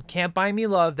 like in Can't Buy Me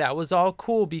Love, that was all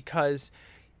cool because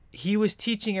he was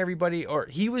teaching everybody, or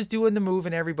he was doing the move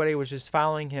and everybody was just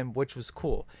following him, which was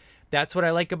cool. That's what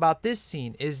I like about this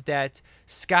scene is that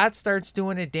Scott starts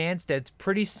doing a dance that's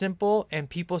pretty simple and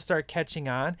people start catching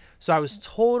on. So I was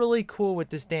totally cool with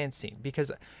this dance scene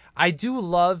because I do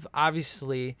love,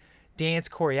 obviously, dance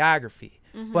choreography,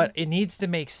 but it needs to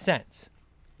make sense.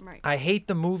 Right. I hate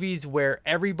the movies where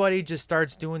everybody just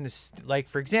starts doing this. Like,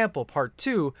 for example, part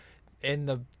 2 in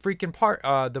the freaking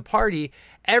the party,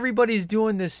 everybody's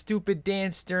doing this stupid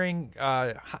dance during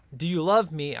Do You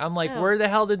Love Me? I'm like, Ew. where the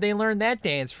hell did they learn that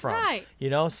dance from? Right.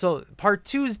 You know, so part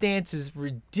 2's dance is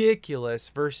ridiculous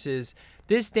versus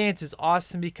this dance is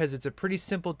awesome because it's a pretty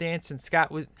simple dance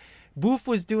and Boof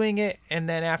was doing it, and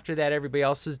then after that everybody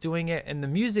else was doing it, and the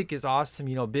music is awesome,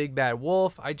 you know, Big Bad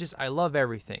Wolf. I love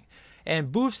everything.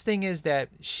 And Boof's thing is that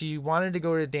she wanted to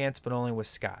go to dance, but only with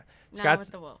Scott. Not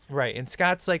with the wolf. Right. And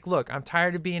Scott's like, look, I'm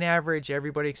tired of being average.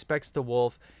 Everybody expects the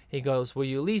wolf. He goes, will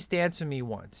you at least dance with me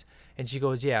once? And she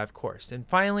goes, yeah, of course. And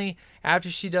finally, after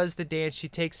she does the dance, she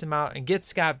takes him out and gets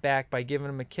Scott back by giving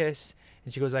him a kiss.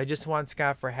 And she goes, I just want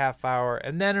Scott for a half hour.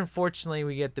 And then, unfortunately,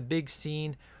 we get the big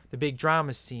scene, the big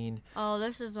drama scene. Oh,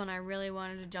 this is when I really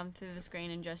wanted to jump through the screen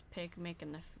and just punch Mick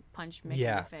in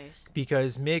the face.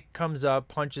 Because Mick comes up,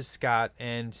 punches Scott,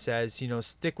 and says, you know,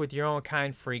 stick with your own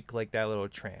kind, freak, like that little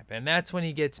tramp. And that's when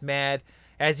he gets mad,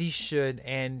 as he should,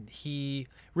 and he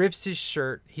rips his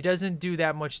shirt. He doesn't do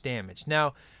that much damage.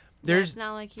 Now, It's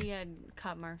not like he had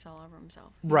cut marks all over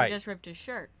himself. Right. He just ripped his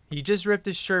shirt. He just ripped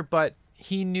his shirt, but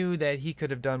he knew that he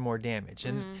could have done more damage.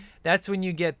 And that's when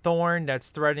you get Thorne that's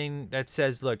threatening, that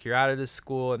says, look, you're out of this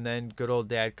school. And then good old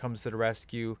dad comes to the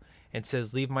rescue and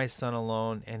says, leave my son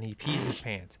alone. And he pees his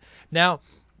pants. Now,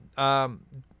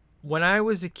 when I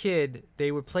was a kid,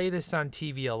 they would play this on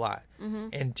TV a lot.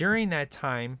 And during that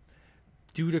time,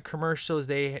 due to commercials,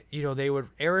 they would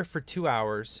air it for 2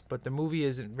 hours, but the movie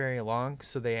isn't very long.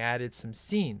 So they added some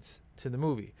scenes to the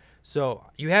movie. So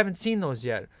you haven't seen those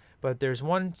yet. But there's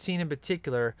one scene in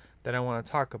particular that I want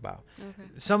to talk about. Okay.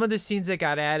 Some of the scenes that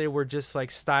got added were just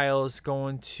like Styles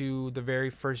going to the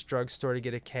very first drugstore to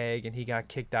get a keg, and he got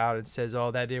kicked out and says, oh,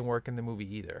 that didn't work in the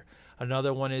movie either.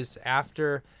 Another one is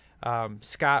after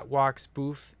Scott walks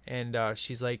Boof, and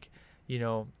she's like, you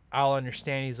know, I'll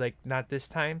understand. He's like, not this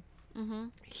time.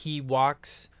 He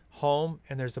walks home,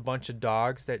 and there's a bunch of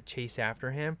dogs that chase after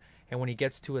him. And when he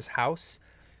gets to his house,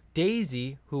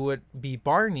 Daisy, who would be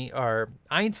Barney or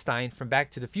Einstein from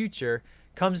Back to the Future,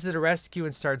 comes to the rescue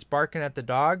and starts barking at the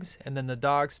dogs, and then the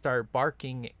dogs start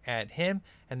barking at him,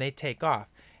 and they take off.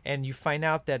 And you find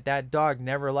out that that dog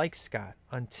never liked Scott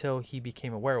until he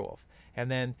became a werewolf.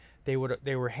 And then they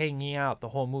were hanging out the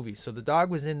whole movie. So the dog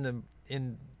was in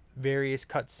various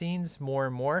cutscenes more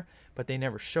and more, but they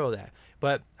never show that.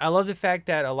 But I love the fact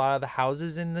that a lot of the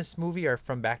houses in this movie are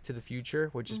from Back to the Future,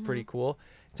 which is pretty cool.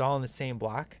 It's all in the same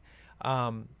block.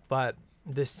 But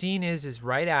the scene is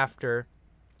right after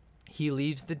he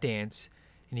leaves the dance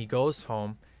and he goes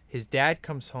home. His dad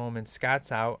comes home and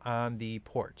Scott's out on the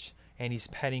porch and he's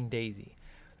petting Daisy.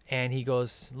 And he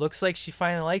goes, looks like she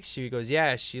finally likes you. He goes,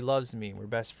 yeah, she loves me. We're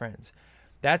best friends.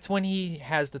 That's when he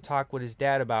has the talk with his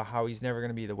dad about how he's never going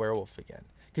to be the werewolf again.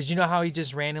 Because you know how he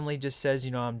just randomly just says,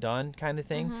 you know, I'm done kind of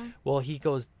thing? Well, he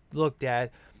goes, look,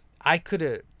 Dad, I could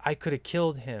have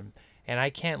killed him, and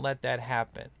I can't let that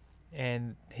happen.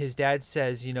 And his dad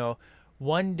says, you know,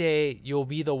 one day you'll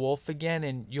be the wolf again,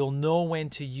 and you'll know when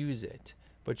to use it.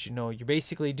 But, you know, you're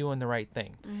basically doing the right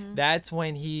thing. That's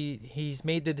when he's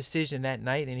made the decision that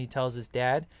night, and he tells his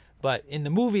dad. But in the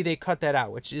movie, they cut that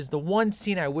out, which is the one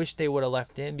scene I wish they would have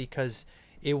left in because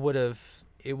it would have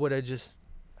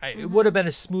been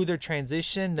a smoother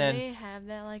transition than. Do they have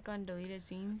that like on deleted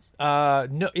scenes?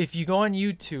 No, if you go on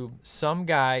YouTube, some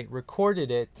guy recorded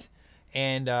it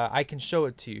and I can show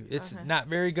it to you. It's Okay. not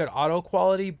very good auto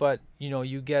quality, but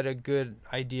you get a good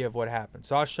idea of what happened.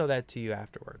 So I'll show that to you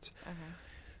afterwards. Okay.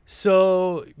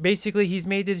 So basically, he's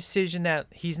made the decision that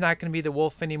he's not going to be the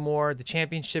Wolf anymore. The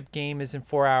championship game is in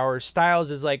 4 hours. Styles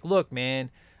is like, look, man,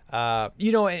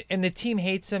 and the team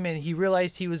hates him, and he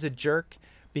realized he was a jerk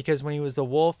because when he was the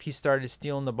Wolf, he started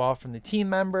stealing the ball from the team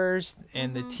members,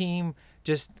 and the team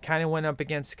just kind of went up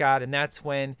against Scott, and that's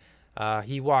when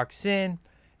he walks in,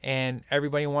 and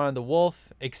everybody wanted the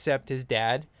Wolf except his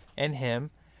dad and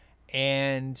him,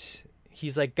 and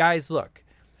he's like, guys, look.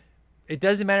 It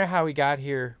doesn't matter how we got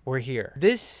here, we're here.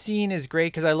 This scene is great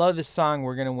because I love this song,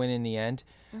 We're Gonna Win in the End.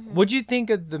 What'd you think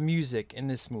of the music in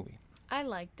this movie? I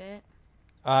liked it.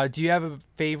 Do you have a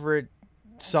favorite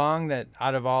song that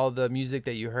out of all the music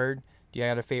that you heard? Do you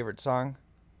have a favorite song?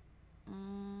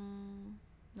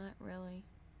 Not really.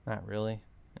 Not really.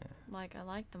 Like, I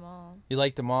liked them all. You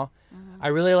like them all? I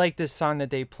really like this song that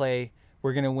they play,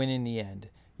 We're Gonna Win in the End.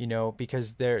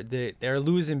 Because they're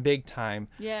losing big time.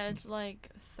 Yeah, it's like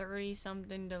 30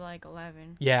 something to like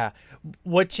 11. Yeah.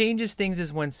 What changes things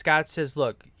is when Scott says,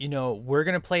 look, we're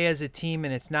going to play as a team,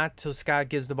 and it's not till Scott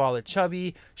gives the ball to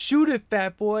Chubby. Shoot it,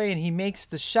 fat boy. And he makes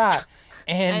the shot.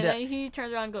 And then he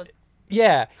turns around and goes,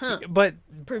 yeah. But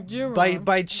proved you by wrong.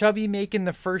 by Chubby making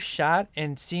the first shot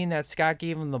and seeing that Scott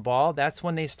gave him the ball, that's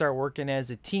when they start working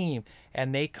as a team.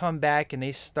 And they come back and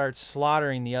they start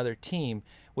slaughtering the other team,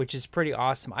 which is pretty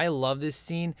awesome. I love this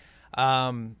scene.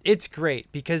 It's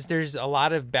great because there's a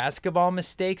lot of basketball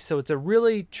mistakes. So it's a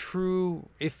really true,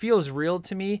 it feels real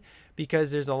to me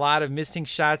because there's a lot of missing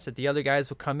shots that the other guys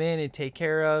will come in and take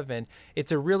care of. And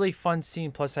it's a really fun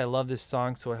scene. Plus I love this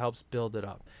song, so it helps build it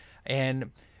up.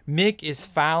 And Mick is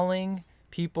fouling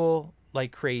people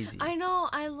like crazy. I know.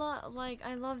 I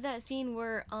love that scene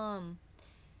where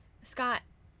Scott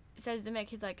says to Mick,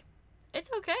 he's like, "It's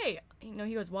okay."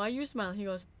 He goes, "Why are you smiling?" He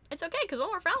goes, "It's okay, because when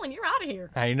we're fouling, you're out of here."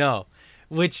 I know,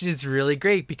 which is really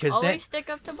great because Always stick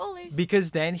up to bullies.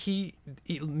 Because then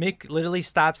Mick literally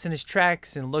stops in his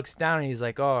tracks and looks down and he's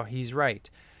like, oh, he's right.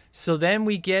 So then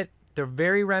we get the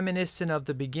very reminiscent of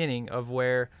the beginning of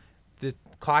where the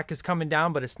clock is coming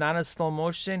down, but it's not in slow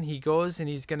motion. He goes and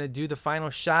he's going to do the final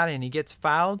shot and he gets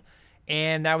fouled.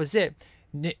 And that was it.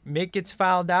 Mick gets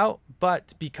fouled out.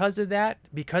 But because of that,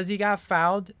 because he got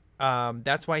fouled,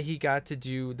 that's why he got to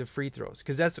do the free throws.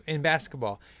 Because that's in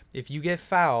basketball. If you get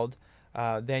fouled,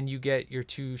 then you get your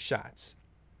 2 shots.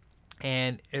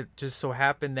 And it just so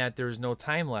happened that there was no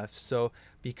time left. So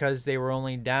because they were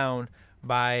only down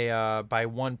by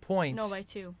 1 point. No, by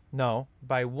 2. No,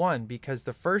 by 1, because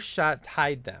the first shot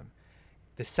tied them.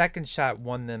 The second shot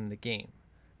won them the game.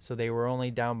 So they were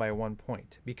only down by 1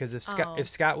 point. Because if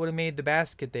Scott would have made the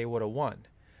basket, they would have won.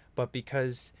 But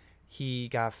because he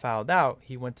got fouled out,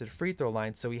 he went to the free throw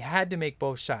line, so he had to make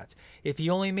both shots. If he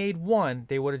only made 1,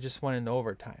 they would have just won in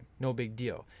overtime. No big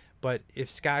deal. But if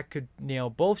Scott could nail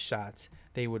both shots,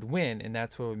 they would win, and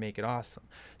that's what would make it awesome.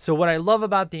 So what I love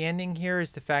about the ending here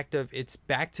is the fact of it's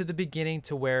back to the beginning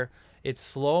to where it's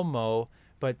slow-mo,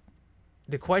 but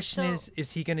the question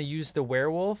is he going to use the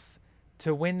werewolf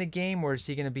to win the game, or is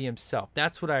he going to be himself?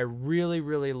 That's what I really,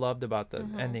 really loved about the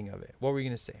ending of it. What were you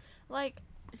going to say?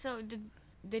 So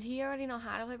did he already know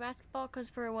how to play basketball?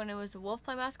 Because for when it was the Wolf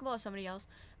playing basketball or somebody else,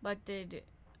 but did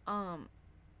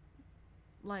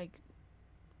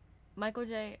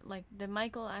did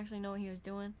Michael actually know what he was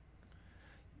doing?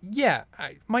 Yeah,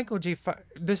 Michael J.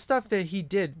 The stuff that he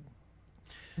did,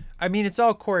 I mean, it's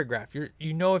all choreographed.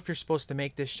 You know if you're supposed to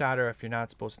make this shot or if you're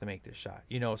not supposed to make this shot.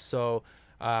 So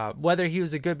whether he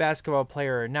was a good basketball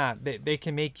player or not, they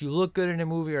can make you look good in a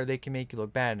movie or they can make you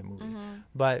look bad in a movie.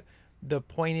 But the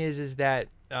point is that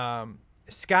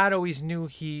Scott always knew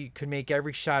he could make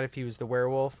every shot if he was the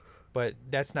werewolf, but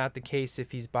that's not the case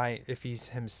if he's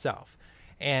himself.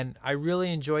 And I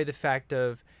really enjoy the fact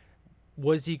of,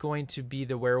 was he going to be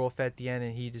the werewolf at the end,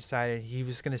 and he decided he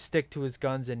was going to stick to his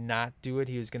guns and not do it.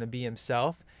 He was going to be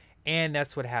himself, and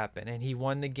that's what happened. And he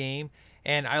won the game.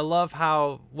 And I love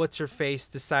how What's-Her-Face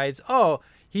decides, oh,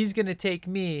 he's going to take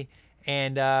me.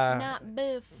 And Not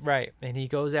Boof. Right, and he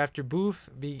goes after Boof.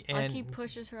 And he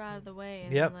pushes her out of the way.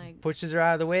 And yep, then, pushes her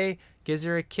out of the way, gives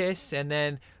her a kiss, and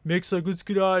then Mick's like, let's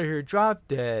get out of here, drop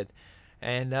dead.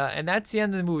 And that's the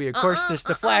end of the movie. Of course, there's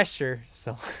the flasher.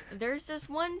 So there's this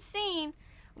one scene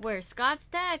where Scott's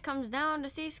dad comes down to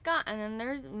see Scott, and then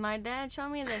there's my dad showed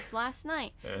me this last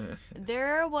night.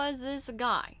 There was this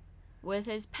guy with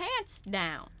his pants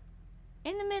down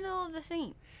in the middle of the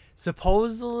scene.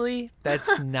 Supposedly,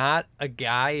 that's not a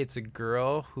guy. It's a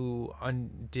girl who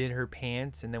undid her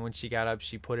pants, and then when she got up,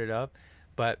 she put it up.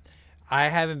 But I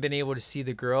haven't been able to see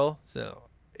the girl, so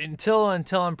until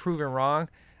I'm proven wrong,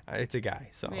 it's a guy.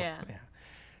 So Yeah.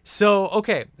 So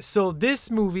okay, so this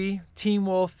movie, Teen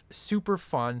Wolf, super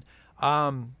fun.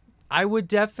 I would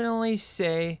definitely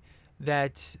say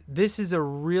that this is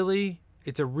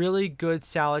it's a really good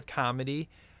solid comedy.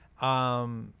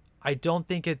 I don't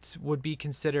think would be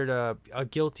considered a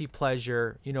guilty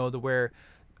pleasure,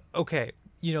 okay,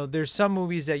 there's some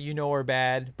movies that are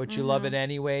bad, but you love it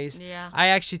anyways. Yeah. I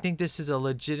actually think this is a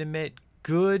legitimate,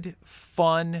 good,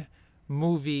 fun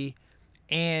movie,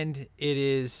 and it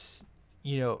is,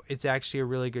 it's actually a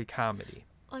really good comedy.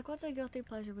 Like, what's a guilty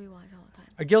pleasure we watch all the time?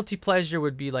 A guilty pleasure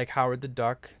would be like Howard the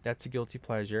Duck. That's a guilty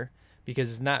pleasure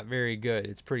because it's not very good.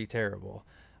 It's pretty terrible,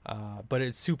 but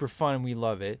it's super fun and we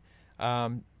love it.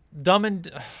 Dumb and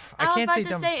I can't say I was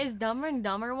about to say is Dumber and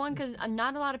Dumber one because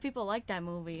not a lot of people like that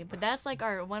movie, but that's like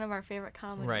one of our favorite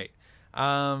comedies. Right.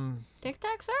 Tic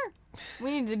Tac, sir.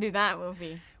 We need to do that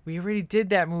movie. We already did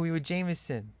that movie with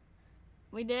Jameson.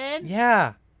 We did.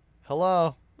 Yeah.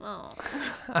 Hello. Oh.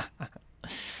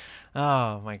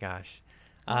 Oh my gosh.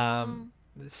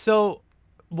 So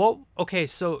what? Okay.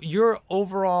 So your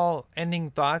overall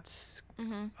ending thoughts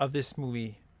of this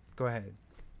movie? Go ahead.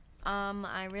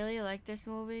 I really liked this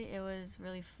movie. It was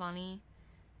really funny.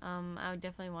 I would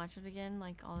definitely watch it again,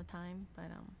 like all the time. But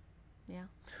yeah.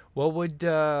 What would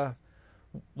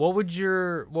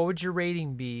your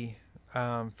rating be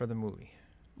for the movie?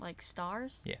 Like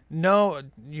stars? Yeah. No,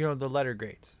 the letter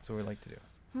grades. That's what we like to do.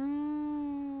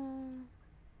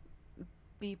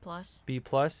 B plus. B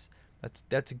plus.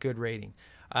 That's a good rating.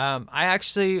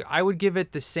 I would give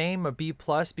it the same, a B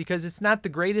plus, because it's not the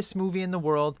greatest movie in the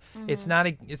world. It's not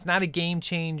a game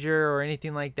changer or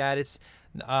anything like that. It's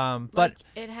but like,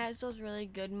 it has those really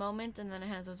good moments, and then it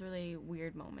has those really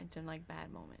weird moments and like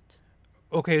bad moments.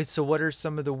 Okay, so what are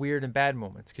some of the weird and bad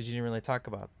moments? Because you didn't really talk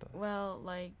about them. Well,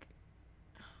 like,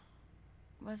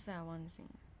 what's that one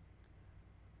scene?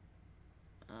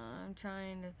 I'm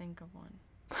trying to think of one.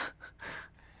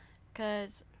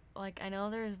 Cause like I know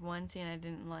there's one scene I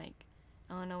didn't like.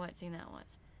 I don't know what scene that was.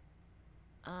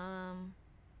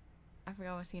 I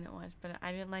forgot what scene it was, but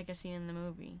I didn't like a scene in the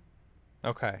movie.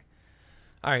 Okay.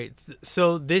 All right.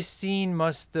 So this scene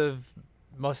must have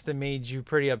made you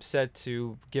pretty upset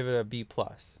to give it a B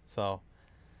plus. So.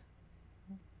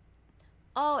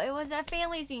 Oh, it was that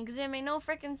family scene because it made no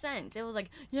freaking sense. It was like,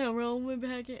 yeah, we're all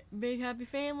one big happy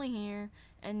family here,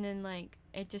 and then like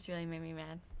it just really made me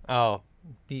mad. Oh,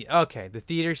 the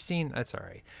theater scene, that's all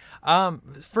right.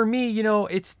 For me,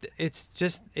 it's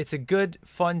a good,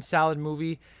 fun, solid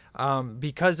movie.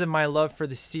 Because of my love for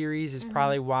the series is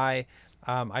probably why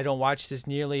I don't watch this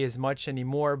nearly as much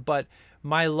anymore. But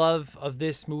my love of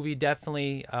this movie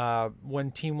definitely,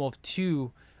 when Teen Wolf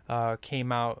 2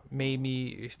 came out, made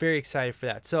me very excited for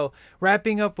that. So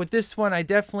wrapping up with this one, I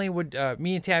definitely would,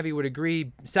 me and Tabby would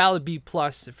agree, solid B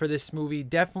plus for this movie.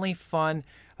 Definitely fun.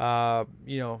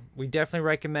 We definitely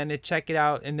recommend it. Check it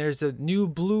out. And there's a new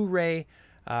Blu-ray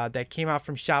that came out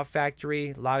from Shout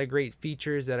Factory. A lot of great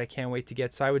features that I can't wait to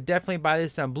get. So I would definitely buy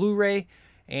this on Blu-ray.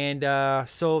 And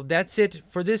so that's it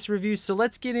for this review. So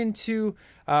let's get into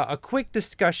a quick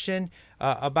discussion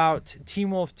about Teen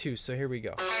Wolf 2. So here we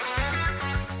go.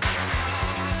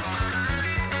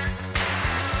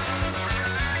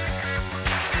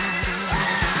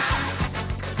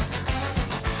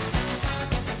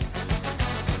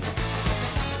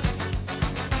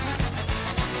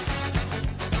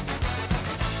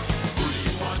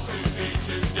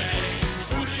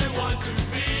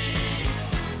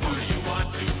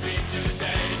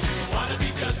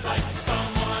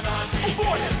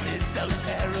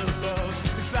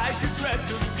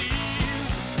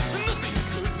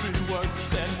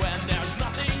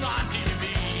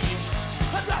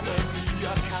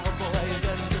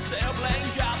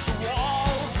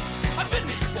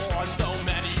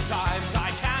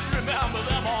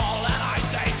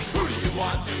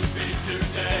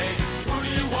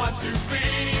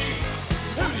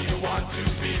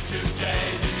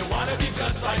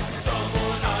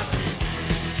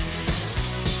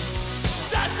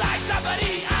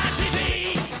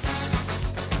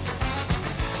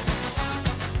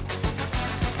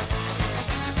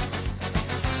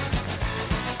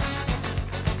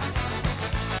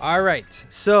 All right,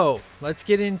 so let's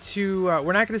get into,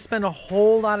 we're not going to spend a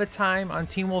whole lot of time on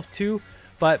Teen Wolf 2,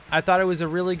 but I thought it was a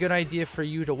really good idea for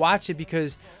you to watch it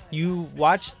because you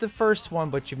watched the first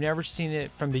one, but you've never seen it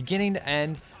from beginning to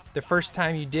end. The first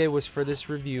time you did was for this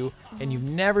review, and you've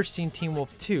never seen Teen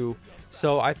Wolf 2.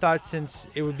 So I thought since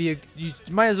it would be, you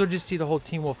might as well just see the whole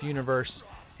Teen Wolf universe,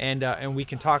 and we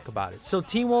can talk about it. So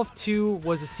Teen Wolf 2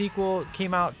 was a sequel,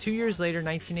 came out 2 years later,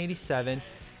 1987,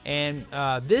 and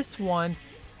this one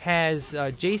has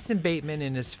Jason Bateman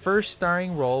in his first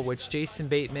starring role, which Jason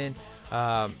Bateman,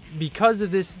 because of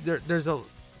this, there's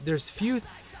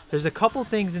a couple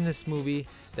things in this movie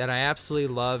that I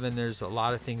absolutely love, and there's a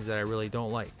lot of things that I really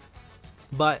don't like.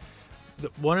 But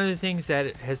one of the things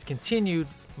that has continued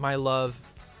my love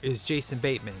is Jason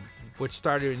Bateman, which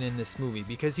started in this movie,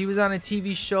 because he was on a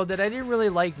TV show that I didn't really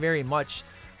like very much,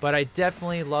 but I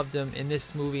definitely loved him in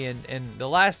this movie. And the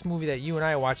last movie that you and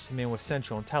I watched him in was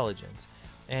Central Intelligence.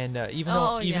 And even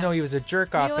though he was a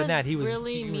jerk off in that, he was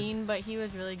really mean, but he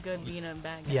was really good being a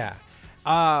bad guy.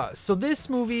 Yeah. So this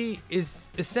movie is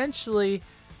essentially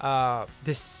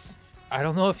this. I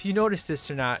don't know if you noticed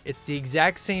this or not. It's the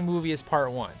exact same movie as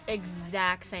part 1.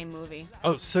 Exact same movie.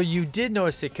 Oh, so you did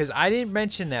notice it, because I didn't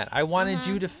mention that. I wanted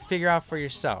you to figure out for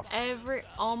yourself.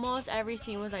 Almost every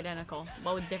scene was identical,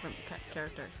 but with different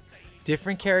characters.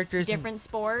 Different characters. Different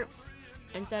sport.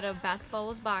 Instead of basketball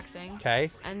was boxing.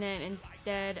 Okay. And then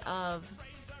instead of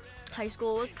high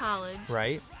school was college.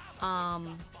 Right.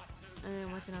 And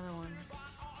then what's another one?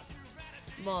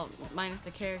 Well, minus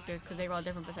the characters, because they were all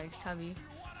different besides Chubby.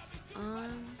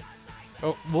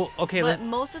 Oh, well, okay. But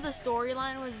most of the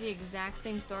storyline was the exact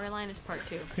same storyline as part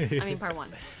 2. I mean, part 1.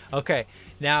 Okay.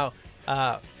 Now,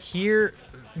 okay.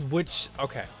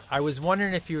 I was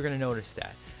wondering if you were going to notice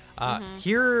that.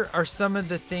 Here are some of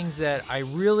the things that I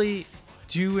really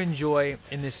do enjoy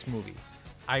in this movie.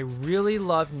 I really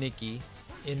love Nikki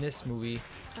in this movie.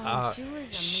 She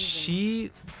was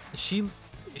amazing.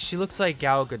 She looks like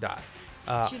Gal Gadot.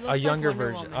 She looks a like younger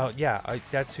Wonder version. Woman.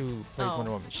 That's who plays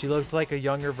Wonder Woman. She looks like a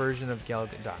younger version of Gal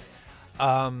Gadot.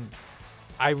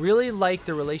 I really like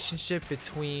the relationship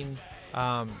between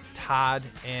Todd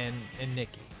and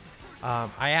Nikki.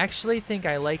 I actually think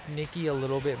I like Nikki a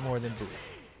little bit more than Booth.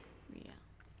 Yeah.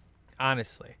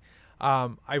 Honestly.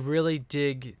 I really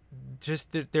dig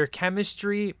just their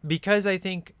chemistry, because I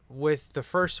think with the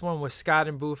first one with Scott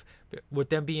and Booth, with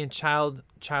them being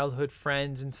childhood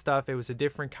friends and stuff, it was a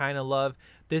different kind of love.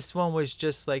 This one was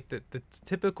just like the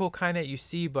typical kind that you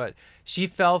see, but she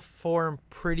fell for him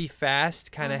pretty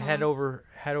fast, kind of head over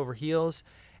heels,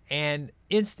 and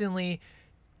instantly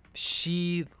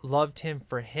she loved him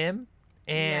for him,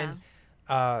 and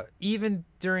even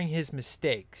during his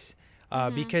mistakes.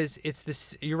 Because it's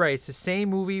this, you're right. It's the same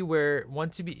movie where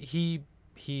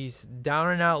he's down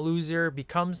and out loser,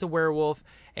 becomes the werewolf,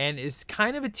 and is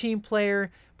kind of a team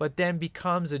player, but then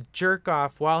becomes a jerk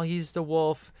off while he's the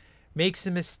wolf, makes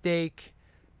a mistake,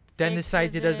 then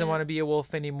decides he doesn't want to be a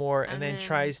wolf anymore, and then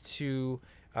tries to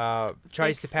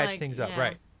patch things up,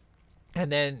 right?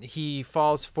 And then he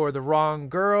falls for the wrong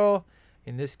girl,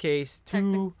 in this case,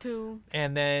 two,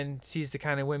 and then sees the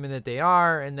kind of women that they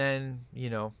are, and then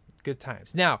good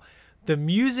times. Now, the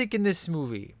music in this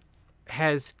movie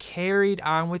has carried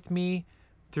on with me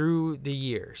through the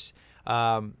years.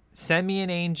 Send Me an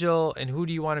Angel and Who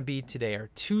Do You Want to Be Today are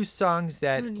two songs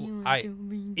that I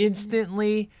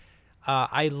instantly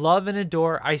I love and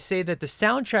adore. I say that the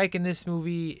soundtrack in this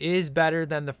movie is better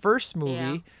than the first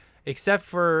movie, except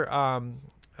for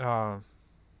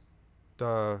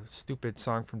the stupid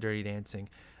song from Dirty Dancing.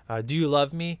 Do You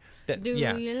Love Me? I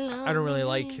don't really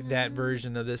like that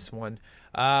version of this one.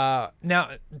 Now,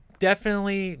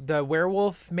 definitely the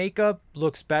werewolf makeup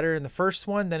looks better in the first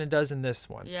one than it does in this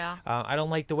one. Yeah. I don't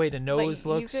like the way the nose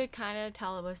looks. You could kind of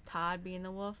tell it was Todd being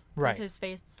the wolf. Right. Because his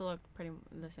face looked pretty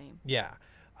the same. Yeah.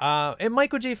 And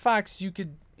Michael J. Fox, you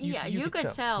could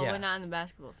tell, but not in the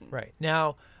basketball scene. Right.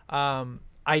 Now,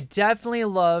 I definitely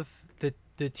love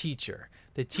the teacher.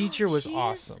 The teacher was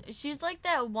awesome. She's like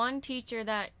that one teacher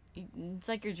that it's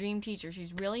like your dream teacher.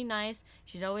 She's really nice.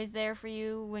 She's always there for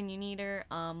you when you need her.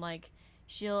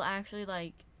 She'll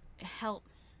actually help.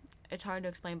 It's hard to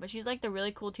explain, but she's like the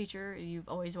really cool teacher you've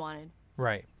always wanted.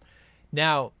 Right.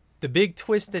 Now, the big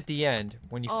twist at the end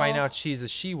when you find out she's a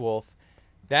she-wolf,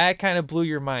 that kind of blew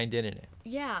your mind, didn't it?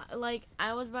 Yeah,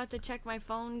 I was about to check my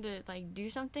phone to do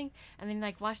something, and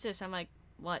then watch this. I'm like,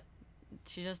 what?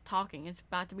 She's just talking. It's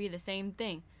about to be the same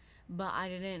thing, but I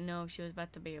didn't know she was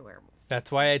about to be a werewolf.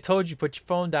 That's why I told you put your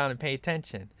phone down and pay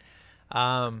attention.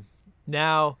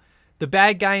 Now, the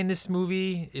bad guy in this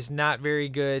movie is not very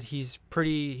good. He's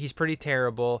pretty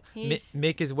terrible.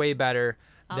 Mick is way better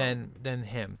than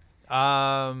him.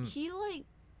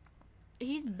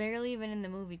 He's barely even in the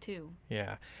movie too.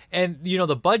 Yeah, and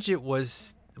the budget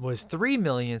was $3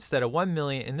 million instead of $1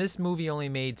 million, and this movie only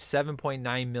made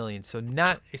 $7.9 million, so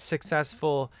not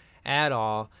successful at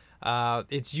all.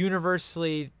 It's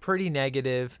universally pretty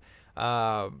negative.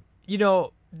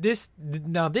 This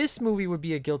movie would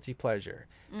be a guilty pleasure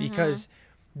because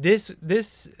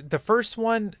the first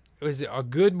one It was a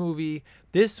good movie.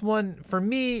 This one, for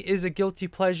me, is a guilty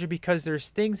pleasure because there's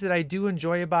things that I do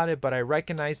enjoy about it, but I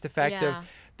recognize the fact Yeah.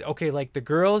 of, okay, like the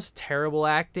girls, terrible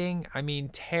acting. I mean,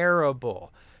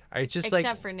 terrible. I just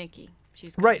Except for Nikki.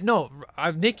 She's good. Right. No,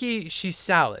 Nikki, she's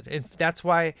solid. And that's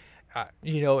why,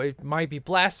 it might be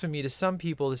blasphemy to some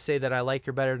people to say that I like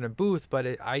her better than Booth, but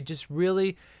I just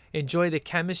really enjoy the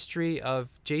chemistry of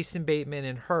Jason Bateman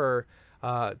and her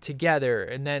together.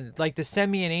 And then, like, the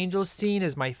Semi and Angels scene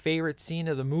is my favorite scene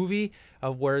of the movie,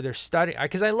 of where they're studying.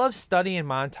 Because I love studying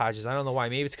montages. I don't know why.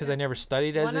 Maybe it's because I never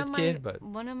studied as a kid, but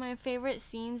one of my favorite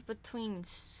scenes between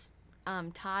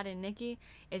Todd and Nikki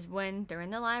is when they're in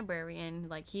the library and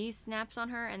like he snaps on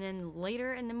her, and then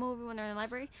later in the movie when they're in the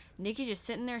library, Nikki's just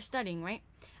sitting there studying, right?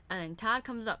 And then Todd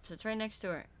comes up, sits right next to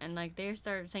her, and like they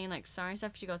start saying like sorry and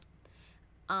stuff. She goes,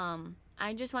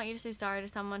 I just want you to say sorry to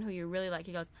someone who you really like.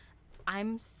 He goes,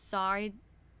 I'm sorry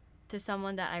to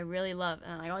someone that I really love.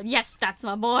 And I go, yes, that's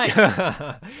my boy.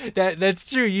 that's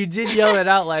true. You did yell it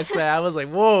out last night. I was like,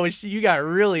 whoa, you got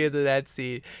really into that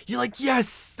scene. You're like,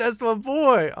 yes, that's my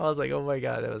boy. I was like, oh my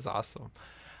God, that was awesome.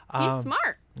 He's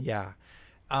smart. Yeah.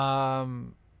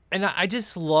 And I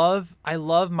just love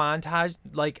montage.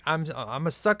 Like I'm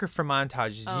a sucker for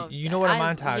montages. Oh, you know what a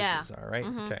yeah. montages are, right?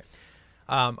 Mhm. Okay.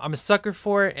 I'm a sucker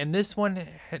for it, and this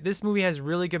movie has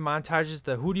really good montages.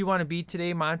 The "Who Do You Want to Be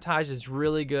Today" montage is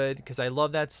really good because I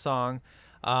love that song.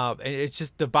 And it's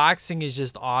just, the boxing is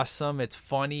just awesome. It's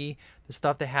funny, the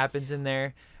stuff that happens in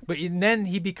there. But then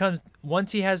he becomes,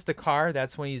 once he has the car,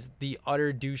 that's when he's the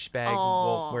utter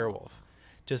douchebag werewolf.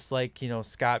 Just like,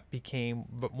 Scott became,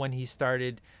 but when he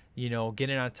started,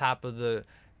 getting on top of the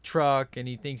truck and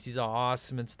he thinks he's all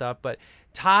awesome and stuff. But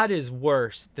Todd is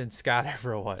worse than Scott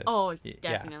ever was. Oh, Yeah.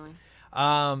 definitely.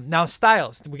 Now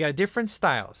styles. We got different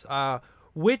styles.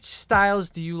 Which styles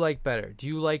do you like better? Do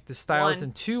you like the styles One.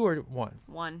 in 2 or 1?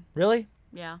 One. Really?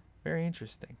 Yeah. Very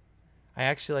interesting. I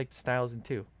actually like the styles in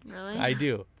 2. Really? I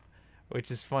do,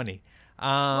 which is funny.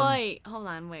 Wait, hold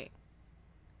on, wait.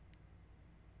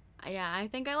 Yeah, I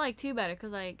think I like 2 better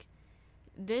because, like,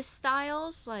 this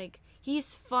Styles, like,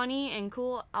 he's funny and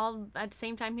cool all at the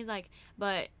same time. He's like,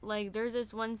 but, like, there's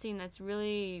this one scene that's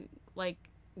really, like,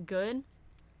 good.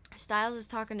 Styles is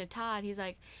talking to Todd. He's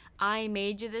like, I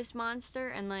made you this monster,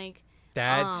 and, like,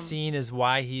 That scene is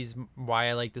why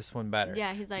I like this one better.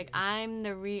 yeah, he's like, I'm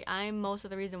most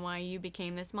of the reason why you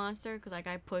became this monster because, like,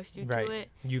 I pushed you Right. to it.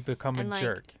 You become And, a like,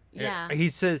 jerk. yeah. He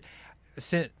says,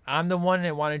 I'm the one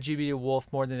that wanted you to be a wolf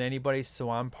more than anybody, so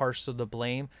I'm partial to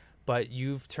blame, but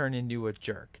you've turned into a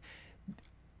jerk.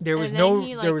 There was And no then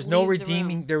he, like, there was no leaves the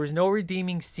redeeming room. there was no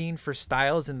redeeming scene for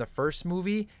Styles in the first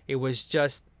movie. It was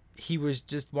just, he was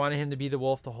just wanting him to be the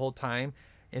wolf the whole time.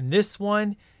 In this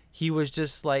one, he was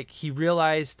just like, he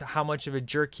realized how much of a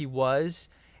jerk he was,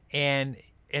 and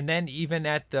then even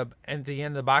at the end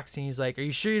of the boxing, he's like, are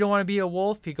you sure you don't want to be a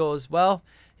wolf? He goes,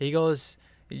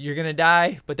 you're gonna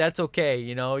die, but that's okay.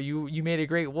 You made a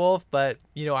great wolf, but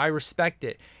I respect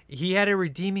it. He had a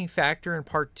redeeming factor in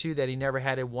part 2 that he never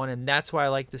had in 1, and that's why I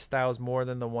like the Styles more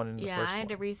than the one in the Yeah, first I had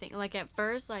one. to rethink. Like, at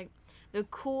first, like, the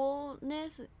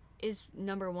coolness is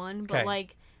number 1, but, Okay.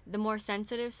 like, the more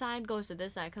sensitive side goes to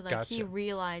this side because, like, he Gotcha.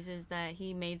 realizes that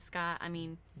he made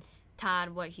Todd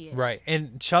what he is. Right,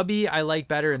 and Chubby I like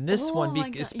better in this one my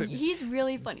because God. He's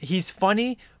really funny. he's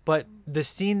funny, but the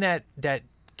scene that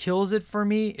kills it for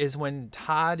me is when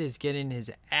Todd is getting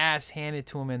his ass handed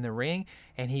to him in the ring,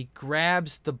 and he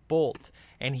grabs the bolt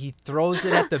and he throws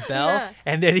it at the bell, Yeah.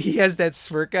 and then he has that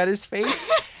smirk on his face.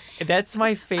 That's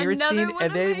my favorite Another scene. one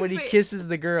And of then my when he fa- kisses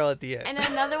the girl at the end. And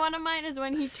another one of mine is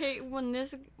when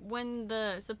when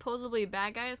the supposedly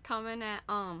bad guy is coming at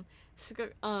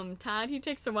Todd, he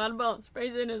takes a water bottle and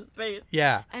sprays it in his face.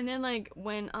 Yeah. And then, like,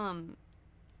 when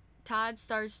Todd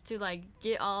starts to, like,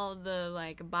 get all the,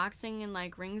 like, boxing and,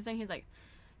 like, rings, and he's like,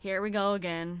 here we go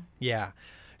again. Yeah.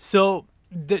 So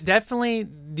definitely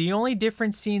the only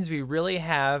different scenes we really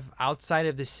have outside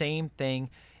of the same thing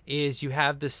is you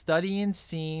have the studying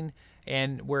scene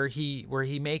and where he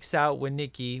makes out with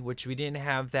Nikki, which we didn't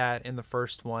have that in the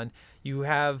first one. You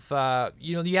have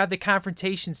you have the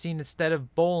confrontation scene. Instead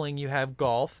of bowling, you have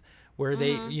golf, where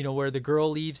they where the girl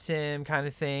leaves him, kind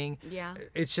of thing. Yeah.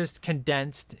 It's just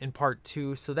condensed in part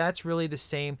 2, so that's really the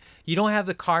same. You don't have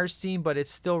the car scene, but it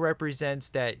still represents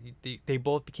that they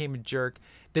both became a jerk.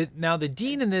 Now the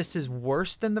dean in this is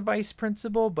worse than the vice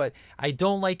principal, but I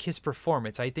don't like his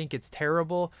performance. I think it's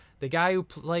terrible. The guy who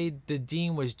played the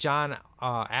dean was John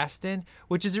Astin,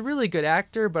 which is a really good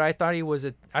actor, but I thought it was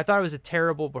a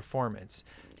terrible performance.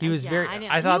 He was Yeah, very.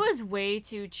 he was way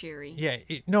too cheery. Yeah,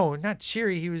 no, not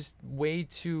cheery. He was way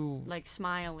too. Like,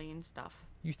 smiley and stuff.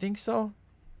 You think so?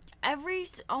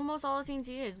 almost all the scenes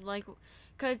he is like,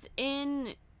 cause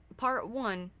in part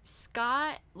 1,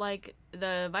 Scott, like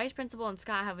the vice principal and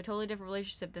Scott have a totally different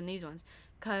relationship than these ones.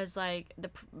 Cause like the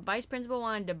vice principal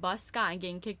wanted to bust Scott and get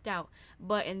him kicked out,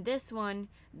 but in this one,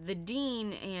 the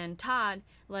dean and Todd,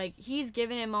 like he's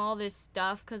giving him all this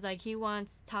stuff cause like he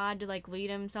wants Todd to like lead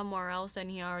him somewhere else than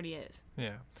he already is.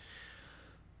 Yeah.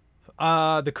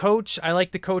 The coach, I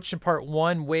like the coach in part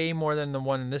 1 way more than the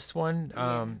one in this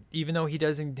one. Even though he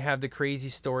doesn't have the crazy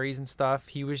stories and stuff,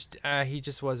 he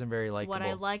just wasn't very likable. What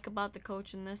I like about the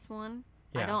coach in this one,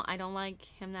 Yeah. I don't like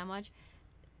him that much.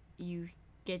 You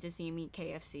get to see him eat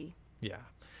KFC. Yeah.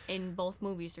 In both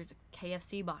movies, there's a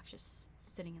KFC box just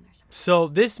sitting in there somewhere. So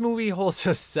this movie holds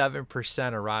a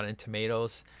 7% of Rotten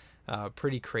Tomatoes.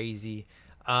 Pretty crazy.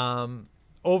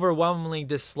 Overwhelmingly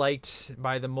disliked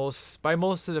by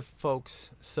most of the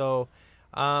folks. So,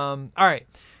 all right.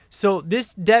 So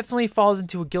this definitely falls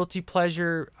into a guilty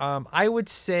pleasure. I would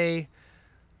say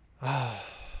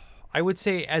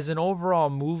as an overall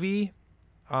movie,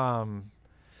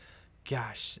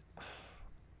 gosh,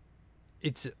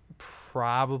 it's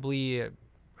probably a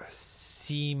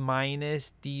C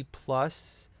minus, D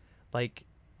plus. Like,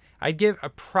 I'd give a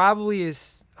probably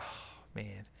is,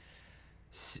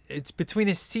 it's between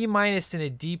a C minus and a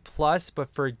D plus, but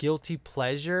for guilty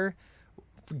pleasure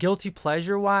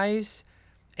wise,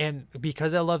 and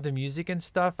because I love the music and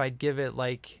stuff, I'd give it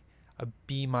like a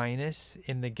B minus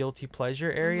in the guilty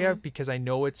pleasure area because I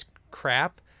know it's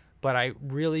crap, but I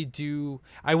really do.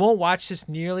 I won't watch this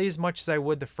nearly as much as I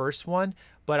would the first one,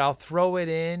 but I'll throw it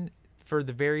in for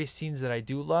the various scenes that I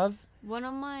do love. One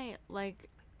of my, like,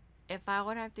 if I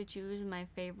would have to choose my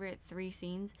favorite 3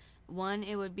 scenes, one,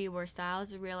 it would be where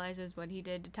Styles realizes what he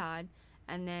did to Todd,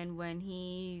 and then when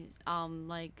he,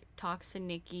 like, talks to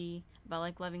Nikki about,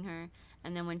 like, loving her,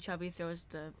 and then when Chubby throws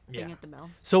the thing at the bell.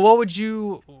 So what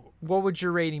would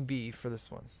your rating be for this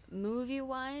one?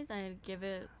 Movie-wise, I'd give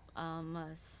it a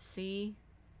C,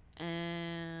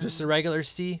 and... Just a regular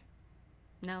C?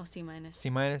 No, C minus. C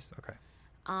minus? Okay.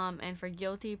 And for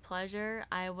guilty pleasure,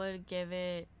 I would give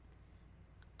it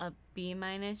a B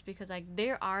minus because like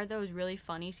there are those really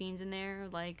funny scenes in there.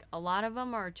 Like a lot of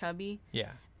them are Chubby.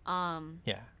 Yeah.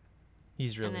 Yeah.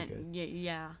 He's really and then, good.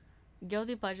 Yeah.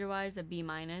 Guilty pleasure wise, a B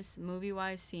minus. Movie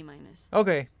wise, C minus.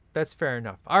 Okay, that's fair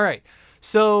enough. All right.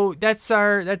 So that's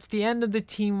the end of the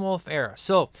Teen Wolf era.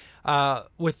 So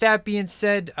with that being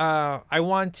said, I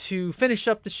want to finish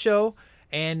up the show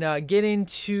and get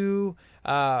into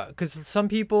because some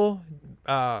people,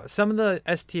 some of the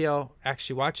STL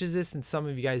actually watches this and some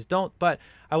of you guys don't, but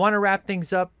I want to wrap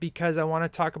things up because I want to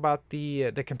talk about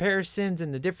the comparisons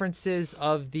and the differences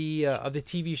of the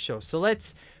TV show. So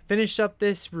let's finish up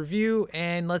this review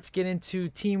and let's get into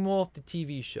Teen Wolf, the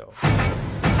TV show.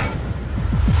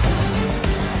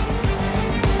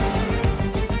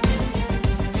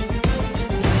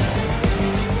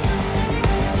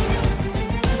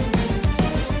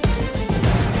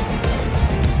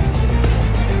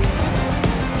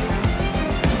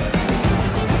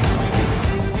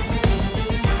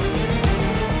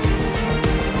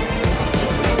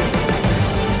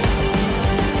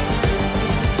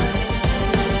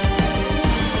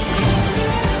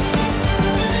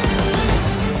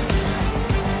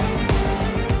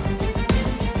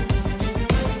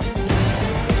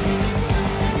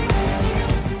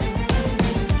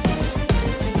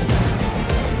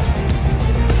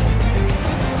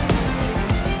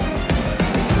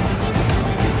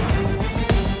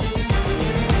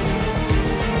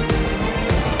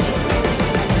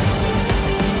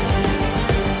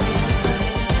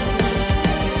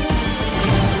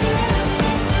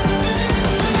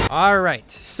 All right,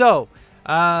 so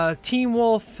Teen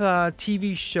Wolf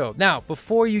TV show. Now,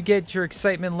 before you get your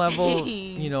excitement level,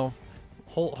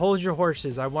 hold your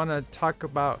horses. I want to talk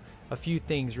about a few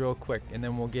things real quick, and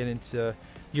then we'll get into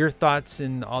your thoughts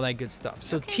and all that good stuff.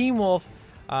 So, okay. Teen Wolf,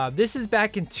 this is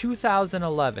back in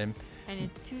 2011. And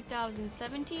it's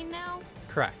 2017 now?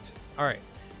 Correct. All right.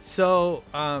 So,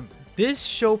 this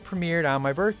show premiered on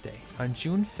my birthday on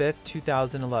June 5th,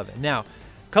 2011. Now,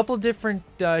 couple different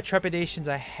trepidations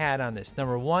I had on this.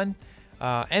 Number one,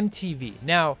 MTV.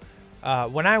 Now,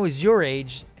 when I was your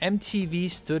age, MTV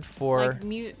stood for like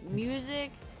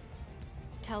music,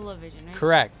 television. Right?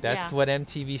 Correct. That's what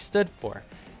MTV stood for.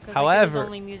 However, it was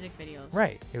only music videos.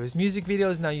 Right. It was music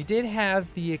videos. Now you did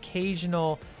have the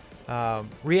occasional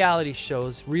reality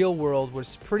shows. Real World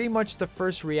was pretty much the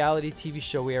first reality TV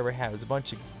show we ever had. It was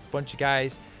a bunch of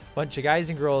guys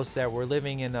and girls that were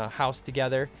living in a house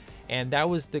together. And that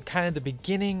was the kind of the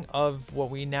beginning of what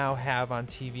we now have on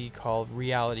TV called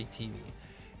reality TV.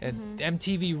 And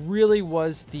MTV really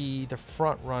was the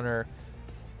front runner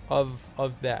of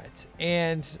that.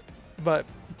 But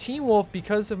Teen Wolf,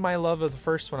 because of my love of the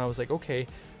first one, I was like, okay,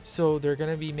 so they're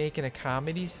gonna be making a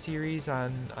comedy series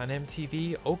on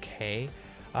MTV. Okay.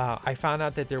 I found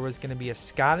out that there was gonna be a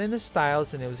Scott and a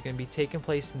Styles, and it was gonna be taking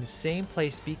place in the same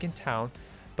place, Beacon Town.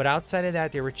 But outside of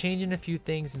that, they were changing a few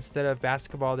things. Instead of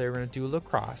basketball, they were gonna do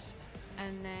lacrosse.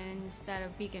 And then instead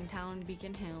of Beacon Town,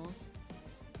 Beacon Hills.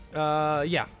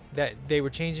 Yeah, that they were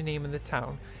changing the name of the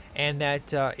town, and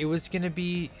that it was going to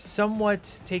be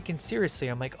somewhat taken seriously.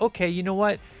 I'm like, okay, you know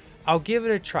what? I'll give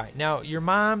it a try. Now, your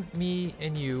mom, me,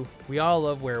 and you, we all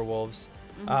love werewolves,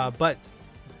 but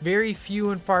very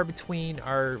few and far between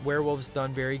are werewolves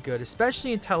done very good,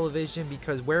 especially in television,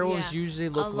 because werewolves usually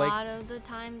look like... A lot of the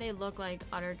time, they look like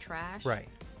utter trash. Right,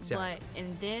 exactly. But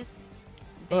in this,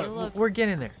 they look... We're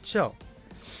getting there. Chill.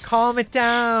 Calm it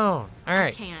down. All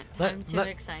right. I can't. I'm too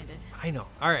excited. I know.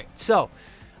 All right. So,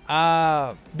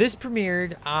 this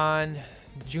premiered on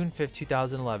June 5th,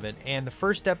 2011, and the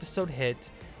first episode hit,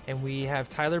 and we have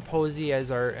Tyler Posey as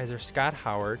our Scott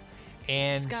Howard,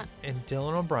 and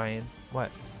Dylan O'Brien. What?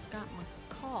 Scott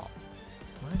McCall.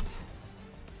 What?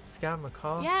 Scott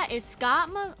McCall? Yeah, it's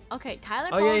Scott Okay, Tyler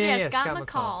Oh, Posey yeah, as Scott Scott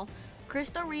McCall.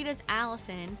 Crystal Reed as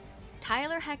Allison.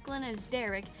 Tyler Hecklin as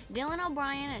Derek. Dylan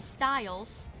O'Brien as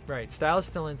Styles. Right, Styles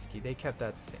Stilinski. They kept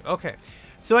that the same. Okay.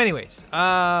 So anyways,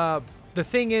 the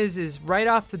thing is right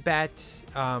off the bat,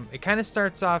 it kind of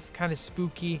starts off kind of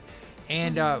spooky,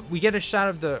 and we get a shot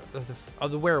of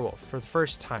the werewolf for the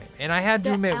first time. And I had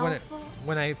to admit,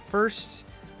 when I first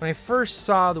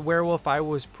saw the werewolf, I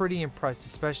was pretty impressed,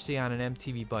 especially on an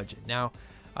MTV budget. Now,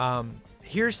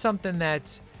 here's something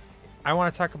that I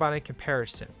want to talk about in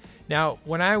comparison. Now,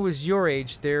 when I was your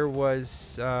age, there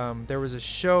was a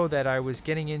show that I was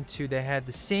getting into that had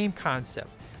the same concept.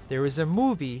 There was a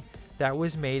movie that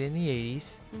was made in the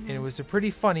 80s, and it was a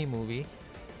pretty funny movie,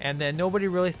 and then nobody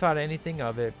really thought anything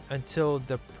of it until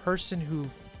the person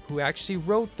who actually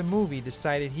wrote the movie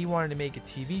decided he wanted to make a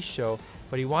TV show,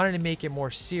 but he wanted to make it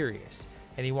more serious,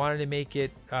 and he wanted to make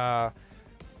it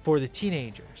for the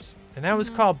teenagers, and that was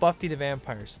called Buffy the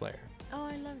Vampire Slayer. Oh,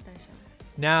 I love that show.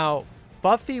 Now,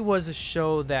 Buffy was a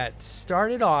show that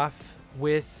started off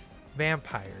with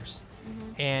vampires,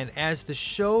 and as the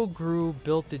show grew,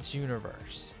 built its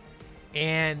universe.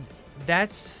 And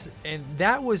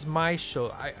that was my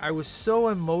show. I was so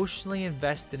emotionally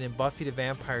invested in Buffy the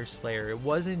Vampire Slayer. It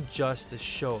wasn't just a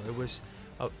show.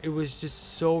 It was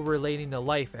just so relating to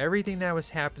life. Everything that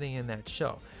was happening in that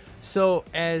show. So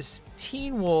as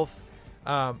Teen Wolf,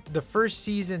 the first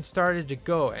season started to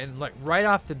go, and like right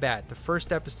off the bat, the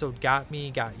first episode got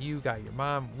me, got you, got your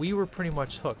mom. We were pretty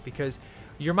much hooked because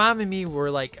your mom and me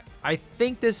were like, I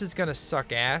think this is gonna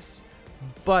suck ass,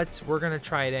 but we're gonna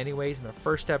try it anyways. And the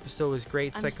first episode was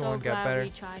great. Second one got better. We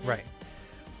tried it. Right.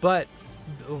 But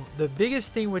the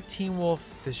biggest thing with Teen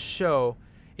Wolf, the show,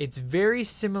 it's very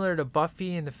similar to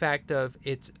Buffy in the fact of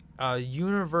it's a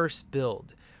universe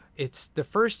build. It's the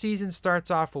first season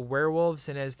starts off with werewolves,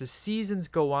 and as the seasons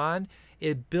go on,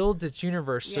 it builds its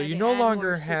universe. So you no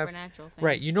longer have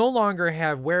you no longer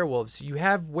have werewolves. You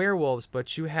have werewolves,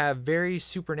 but you have very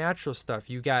supernatural stuff.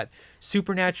 You got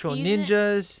supernatural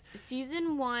ninjas.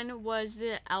 Season 1 was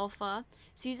the Alpha.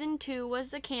 Season 2 was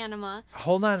the Kanima.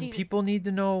 Hold on, people need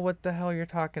to know what the hell you're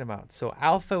talking about. So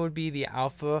Alpha would be the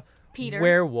Alpha Peter.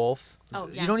 Werewolf. Oh,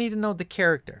 yeah. You don't need to know the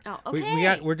character. Oh,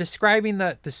 okay. We're describing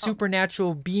the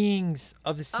supernatural beings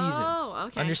of the seasons. Oh,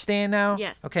 okay. Understand now?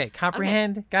 Yes. Okay,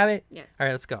 comprehend? Okay. Got it? Yes. All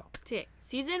right, let's go. Okay.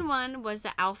 Season 1 was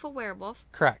the Alpha Werewolf.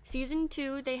 Correct. Season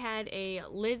 2, they had a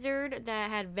lizard that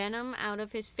had venom out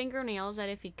of his fingernails that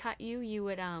if he cut you, you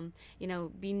would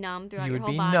be numb throughout your whole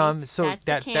body. You would be numb. So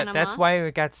that's why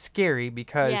it got scary,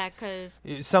 because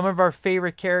some of our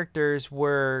favorite characters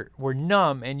were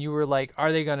numb, and you were like,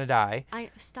 are they gonna die?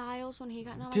 Styles, when he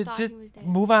got numb, I thought he was dead.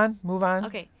 Move on.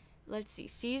 Okay, let's see.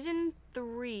 Season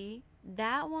 3,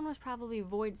 that one was probably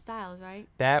Void Styles, right?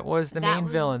 That was the main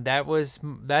villain.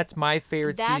 That's my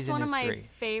favorite season. That's one of my 3.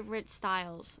 favorite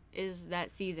styles is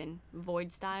that season,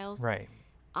 Void Styles. Right.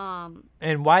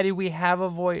 And why did we have a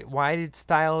Void? Why did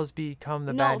Styles become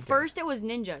the bad guy? No, first it was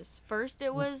ninjas. First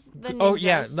it was the ninjas. Oh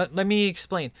yeah, let me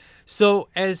explain. So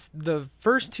as the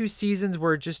first 2 seasons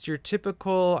were just your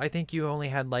typical, I think you only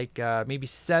had like maybe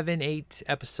 7-8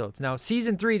 episodes. Now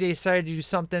season 3 they decided to do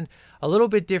something a little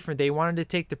bit different. They wanted to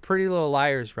take the Pretty Little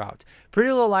Liars route.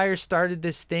 Pretty Little Liars started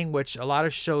this thing which a lot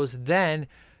of shows then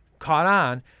caught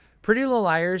on. Pretty Little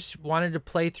Liars wanted to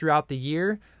play throughout the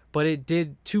year, but it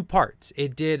did 2 parts.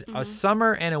 It did a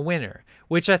summer and a winter,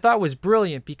 which I thought was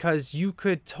brilliant because you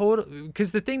could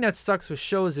because the thing that sucks with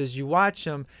shows is you watch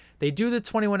them, they do the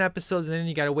 21 episodes, and then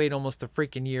you got to wait almost a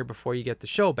freaking year before you get the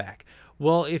show back.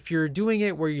 Well, if you're doing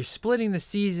it where you're splitting the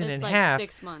season It's in like half,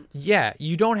 6 months. yeah,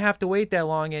 you don't have to wait that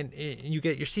long, and you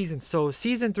get your season. So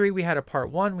season 3, we had a part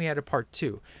 1, we had a part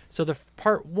 2. So the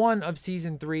part 1 of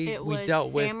season 3, It we was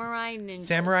dealt with Samurai Ninjas.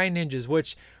 Samurai Ninjas,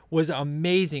 which was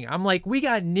amazing. I'm like, we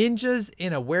got ninjas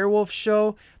in a werewolf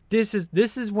show. This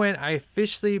is when I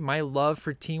officially, my love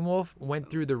for Teen Wolf went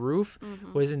through the roof,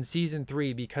 was in season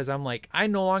 3, because I'm like, I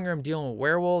no longer am dealing with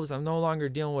werewolves. I'm no longer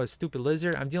dealing with a stupid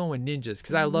lizard. I'm dealing with ninjas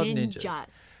because I love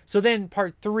ninjas. So then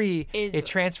part 3, it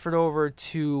transferred over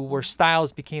to where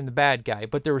Styles became the bad guy.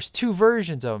 But there was 2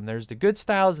 versions of him. There's the good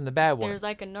Styles and the bad one. There's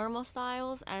like a normal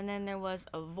Styles, and then there was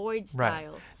a Void Right.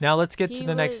 Styles. Now let's get to He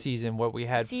the next was- season, what we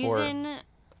had for... Season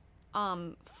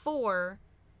 4,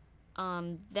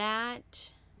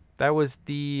 That was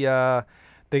the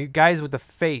guys with the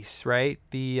face, right?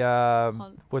 The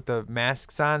with the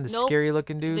masks on, the Nope. scary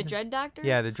looking the dudes. Dread Doctors?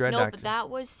 Yeah, the Dread no, Doctors. but that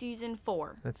was season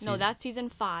 4. That's No, season- that's season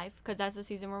 5, because that's the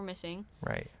season we're missing.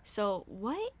 Right. So,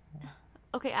 what?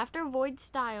 Okay, after Void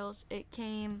Styles, it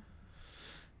came...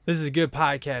 This is good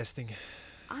podcasting.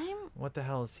 I'm... What the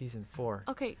hell is season 4?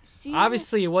 Okay, season...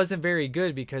 Obviously, it wasn't very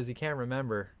good because you can't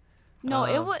remember. No,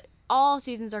 it was... All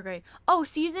seasons are great. Oh,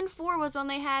 season 4 was when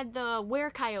they had the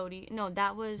Were-Coyote. No,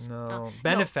 that was... No,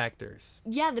 benefactors.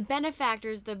 Yeah, the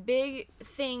benefactors, the big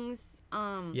things.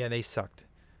 Yeah, they sucked.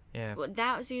 Yeah. Well,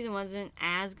 that season wasn't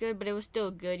as good, but it was still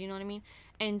good. You know what I mean?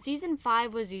 And season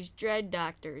 5 was these Dread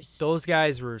Doctors. Those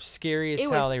guys were scary as It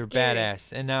hell. was They were scary.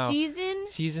 badass. And now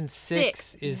season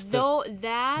 6 is though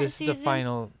that this season, is the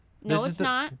final. No, This is it's the,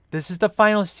 not. This is the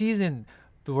final season.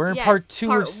 We're in Yes, part 2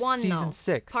 part of one, season though.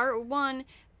 6. Part 1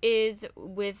 is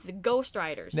with the Ghost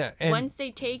Riders. Yeah, and- Once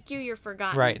they take you, you're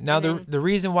forgotten. Right. Now, And the then- the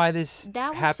reason why this that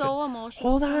was happened... so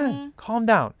emotional. Hold for on. me. Calm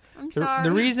down. I'm The sorry.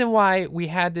 reason why we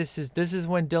had this is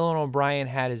when Dylan O'Brien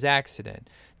had his accident.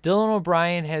 Dylan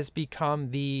O'Brien has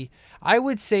become I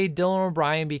would say Dylan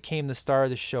O'Brien became the star of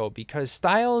the show because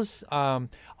Styles,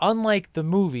 unlike the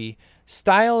movie,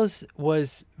 Styles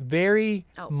was very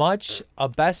much a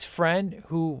best friend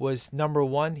who was number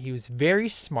one. He was very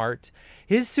smart.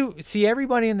 See,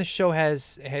 everybody in the show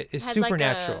is like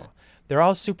supernatural. They're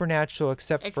all supernatural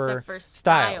except for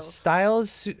Styles.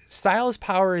 Styles'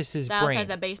 power is his Styles brain. has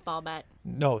a baseball bat.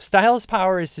 No, Styles'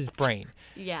 power is his brain.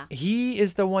 Yeah. He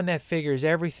is the one that figures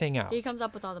everything out. He comes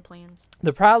up with all the plans.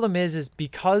 The problem is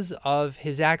because of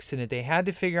his accident, they had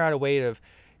to figure out a way of,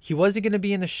 he wasn't going to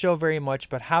be in the show very much,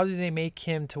 but how did they make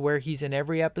him to where he's in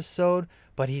every episode,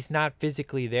 but he's not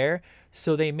physically there?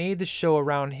 So they made the show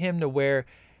around him to where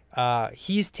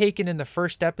he's taken in the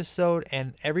first episode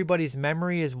and everybody's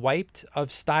memory is wiped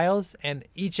of Styles, and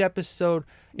each episode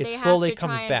it They slowly have to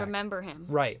comes try back. and remember him.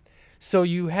 Right. So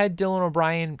you had Dylan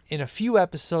O'Brien in a few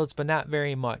episodes, but not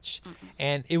very much.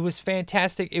 And it was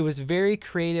fantastic. It was very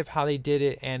creative how they did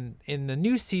it. And in the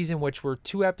new season, which were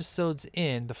 2 episodes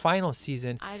in, the final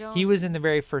season, he was in the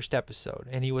very first episode.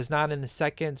 And he was not in the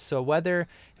second. So whether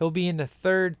he'll be in the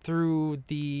third through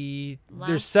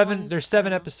there's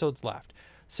 7 episodes left.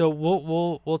 So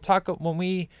we'll talk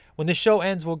when the show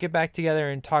ends. We'll get back together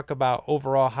and talk about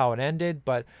overall how it ended.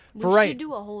 But for We right, should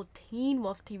do a whole Teen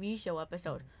Wolf TV show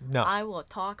episode. No. I will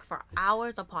talk for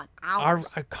hours upon Our, hours.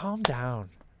 calm down.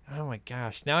 Oh my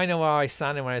gosh. Now I know how I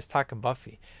sounded when I was talking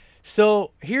Buffy.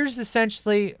 So here's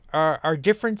essentially our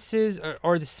differences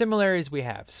or the similarities we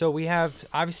have. So we have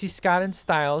obviously Scott and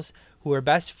Styles, who are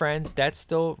best friends. That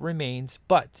still remains.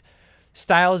 But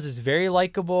Styles is very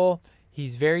likable.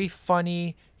 He's very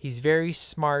funny. He's very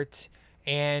smart.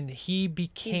 And he He's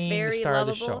became very the star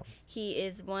lovable. of the show. He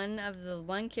is one of the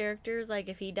characters, like,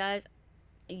 if he dies,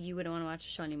 you wouldn't want to watch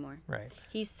the show anymore. Right.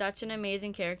 He's such an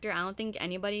amazing character. I don't think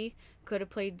anybody could have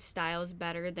played Styles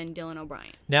better than Dylan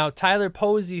O'Brien. Now Tyler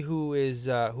Posey, who is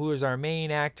our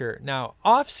main actor, now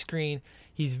off screen,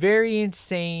 he's very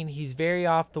insane. He's very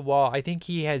off the wall. I think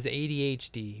he has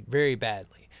ADHD very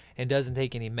badly and doesn't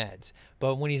take any meds.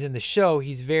 But when he's in the show,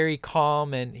 he's very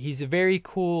calm and he's a very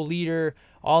cool leader.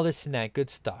 All this and that good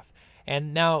stuff.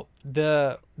 And now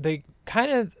the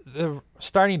kind of the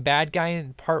starting bad guy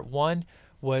in part 1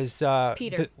 was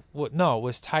Peter.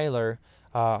 Was Tyler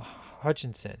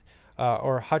Hutchinson.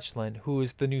 Or Hutchland, who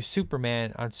is the new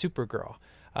Superman on Supergirl.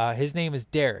 His name is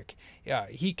Derek.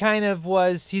 He's kind of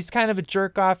a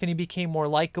jerk off, and he became more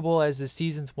likable as the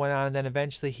seasons went on, and then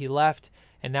eventually he left,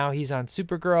 and now he's on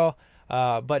Supergirl.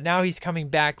 But now he's coming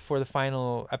back for the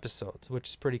final episodes, which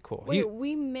is pretty cool. Wait,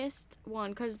 we missed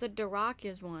one because the Rock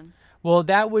is one. Well,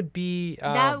 that would be.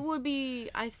 That would be,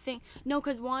 I think. No,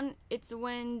 because one, it's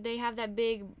when they have that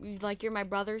big, like, you're my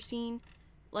brother scene.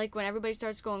 Like, when everybody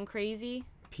starts going crazy.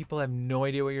 People have no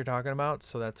idea what you're talking about,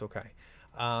 so that's okay.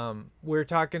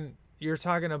 You're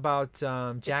talking about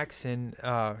Jackson.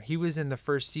 He was in the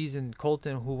first season.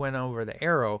 Colton, who went over the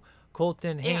Arrow.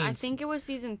 Colton Haynes. Yeah, I think it was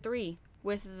season 3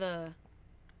 with the.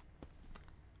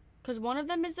 Because one of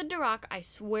them is the Duroc. I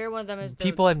swear one of them is the.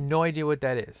 People have no idea what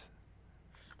that is.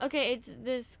 Okay, it's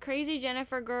this crazy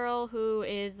Jennifer girl who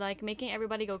is like making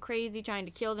everybody go crazy, trying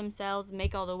to kill themselves,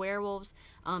 make all the werewolves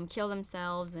kill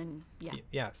themselves, and yeah.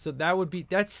 Yeah, so that would be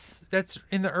that's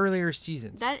in the earlier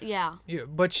seasons. Yeah,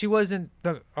 but she wasn't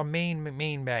a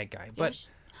main bad guy. But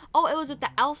oh, it was with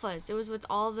the alphas. It was with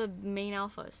all the main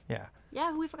alphas. yeah.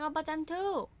 Yeah, we forgot about them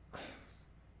too.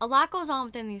 A lot goes on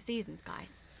within these seasons,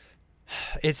 guys.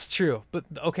 It's true. But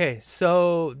okay,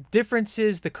 so difference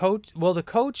is the coach. Well, the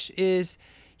coach is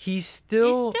he's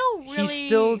funny,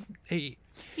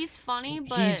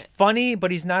 but he's funny,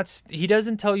 but he's not. He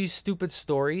doesn't tell you stupid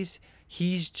stories.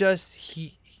 He's just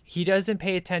he doesn't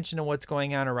pay attention to what's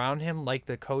going on around him like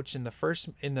the coach in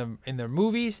the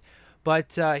movies.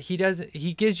 But he doesn't.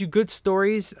 He gives you good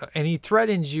stories and he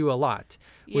threatens you a lot.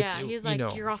 Yeah, he's like,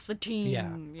 you're off the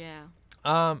team.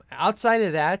 Yeah. Outside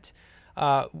of that,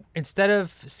 instead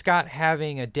of Scott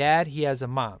having a dad, he has a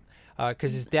mom.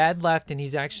 Because his dad left, and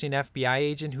he's actually an FBI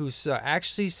agent who's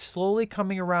actually slowly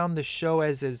coming around the show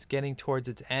as is getting towards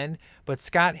its end. But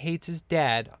Scott hates his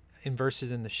dad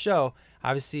versus in the show.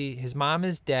 Obviously, his mom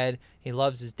is dead. He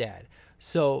loves his dad.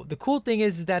 So the cool thing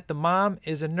is that the mom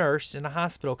is a nurse in a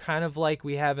hospital, kind of like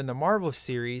we have in the Marvel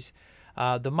series.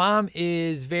 The mom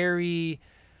is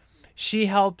she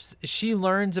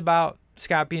learns about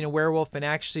Scott being a werewolf and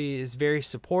actually is very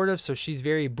supportive. So she's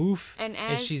very boof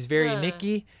and she's very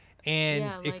Nicky.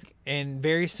 And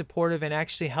very supportive and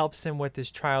actually helps him with his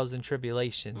trials and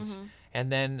tribulations. Mm-hmm.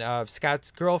 And then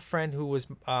Scott's girlfriend, who was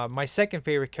my second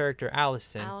favorite character,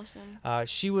 Allison.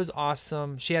 She was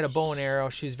awesome. She had a bow and arrow.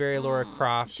 She was very Laura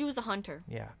Croft. She was a hunter.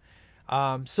 Yeah.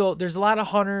 So there's a lot of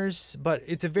hunters, but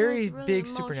it's a very big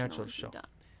supernatural show.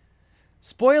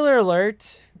 Spoiler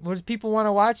alert. What if people want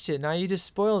to watch it? Now you just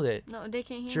spoiled it. No, they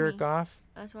can't hear me. Jerk off.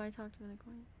 That's why I talked really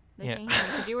quiet. They can't hear me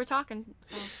because you were talking.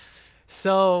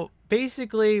 So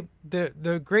basically,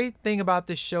 the great thing about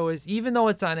this show is even though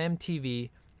it's on MTV,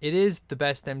 it is the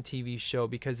best MTV show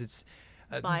because it's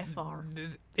by far.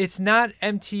 It's not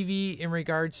MTV in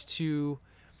regards to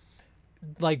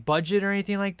like budget or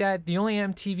anything like that. The only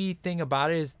MTV thing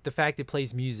about it is the fact it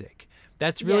plays music.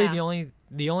 That's really the only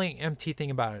MTV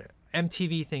thing about it.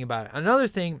 Another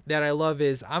thing that I love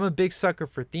is I'm a big sucker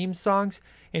for theme songs,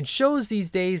 and shows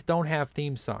these days don't have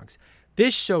theme songs.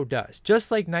 This show does.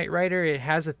 Just like Knight Rider, it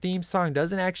has a theme song,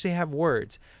 doesn't actually have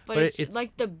words. But it's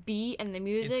like the beat and the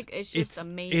music, it's just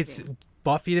amazing. It's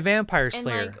Buffy the Vampire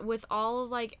Slayer. And like with all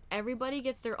like everybody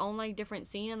gets their own like different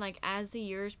scene, and like as the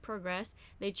years progress,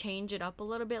 they change it up a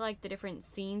little bit, like the different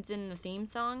scenes in the theme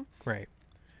song. Right.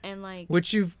 And like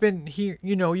which you've been here,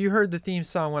 you heard the theme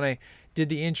song when I did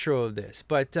the intro of this.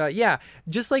 But yeah,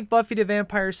 just like Buffy the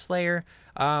Vampire Slayer,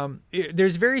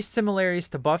 there's very similarities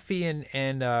to Buffy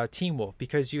and Teen Wolf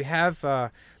because you have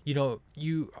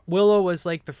Willow was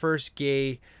like the first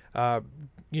gay.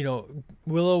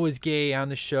 Willow was gay on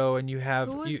the show, and you have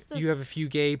a few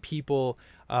gay people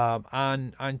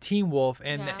on Teen Wolf,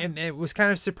 and it was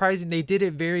kind of surprising. They did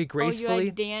it very gracefully. Oh, you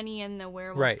had Danny and the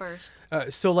werewolf first.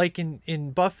 So like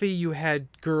in Buffy, you had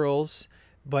girls,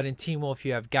 but in Teen Wolf,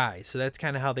 you have guys. So that's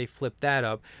kind of how they flipped that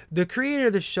up. The creator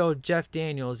of the show, Jeff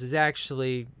Daniels, is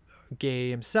actually gay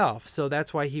himself, so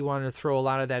that's why he wanted to throw a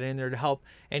lot of that in there to help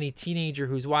any teenager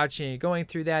who's watching and going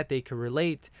through that, they could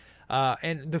relate.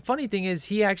 And the funny thing is,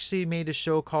 he actually made a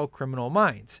show called Criminal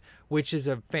Minds, which is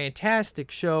a fantastic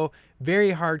show,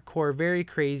 very hardcore, very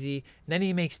crazy. And then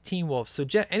he makes Teen Wolf. So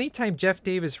anytime Jeff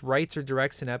Davis writes or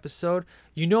directs an episode,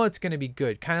 you know it's going to be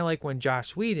good. Kind of like when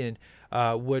Joss Whedon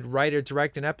would write or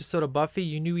direct an episode of Buffy,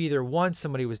 you knew either one,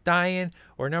 somebody was dying,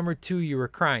 or number two, you were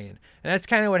crying. And that's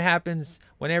kind of what happens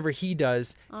whenever he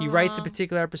does. He writes a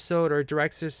particular episode or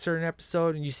directs a certain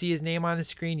episode, and you see his name on the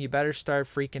screen, you better start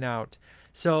freaking out.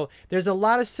 So there's a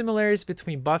lot of similarities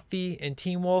between Buffy and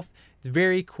Teen Wolf. It's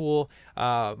very cool.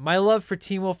 My love for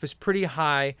Teen Wolf is pretty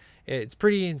high. It's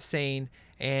pretty insane.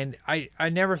 And I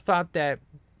never thought that,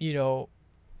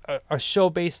 a show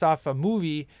based off a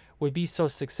movie would be so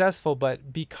successful.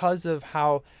 But because of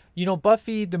how,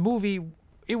 Buffy, the movie,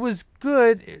 it was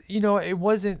good. You know, it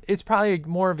wasn't. It's probably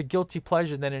more of a guilty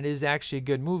pleasure than it is actually a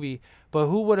good movie. But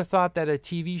who would have thought that a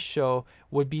TV show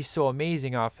would be so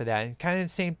amazing off of that? And kind of the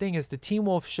same thing as the Teen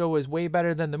Wolf show is way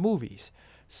better than the movies.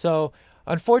 So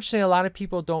unfortunately, a lot of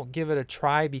people don't give it a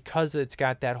try because it's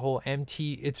got that whole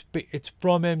it's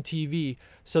from MTV.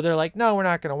 So they're like, no, we're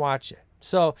not going to watch it.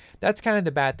 So that's kind of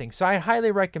the bad thing. So I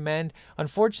highly recommend.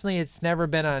 Unfortunately, it's never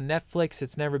been on Netflix.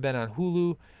 It's never been on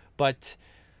Hulu, but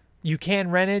you can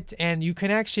rent it and you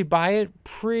can actually buy it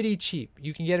pretty cheap.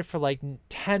 You can get it for like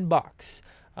 $10.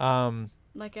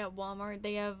 Like at Walmart,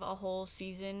 they have a whole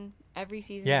season. Every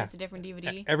season Yeah. has a different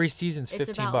DVD. Every season's $15.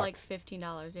 It's about like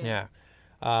 $15. Yeah.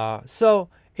 Yeah. So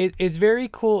it's very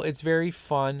cool. It's very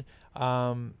fun.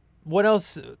 What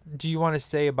else do you want to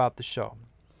say about the show?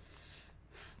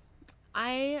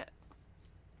 I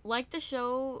like the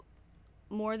show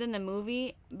more than the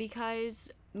movie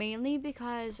mainly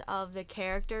because of the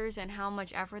characters and how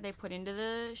much effort they put into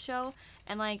the show.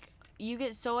 And like you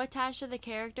get so attached to the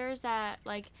characters that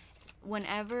like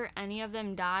whenever any of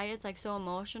them die, it's like so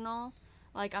emotional.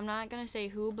 Like I'm not gonna say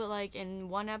who, but like in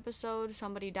one episode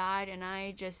somebody died and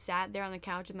I just sat there on the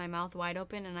couch with my mouth wide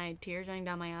open and I had tears running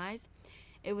down my eyes.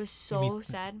 It was so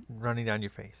sad. Running down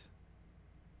your face.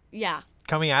 Yeah.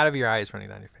 Coming out of your eyes, running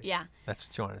down your face. Yeah. That's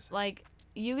what you want to say. Like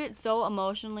you get so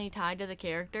emotionally tied to the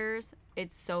characters.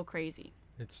 It's so crazy.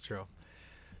 It's true.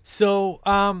 So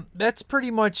that's pretty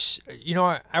much, you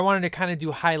know, I wanted to kind of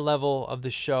do high level of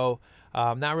the show.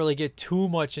 Not really get too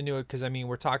much into it because, I mean,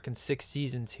 we're talking 6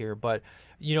 seasons here. But,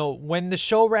 you know, when the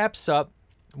show wraps up,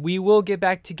 we will get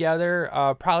back together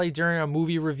probably during a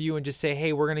movie review and just say,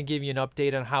 hey, we're going to give you an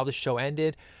update on how the show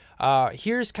ended.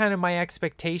 Here's kind of my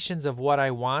expectations of what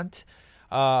I want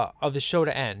of the show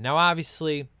to end. Now,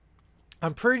 obviously,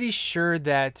 I'm pretty sure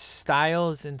that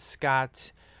Stiles and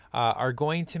Scott are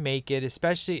going to make it,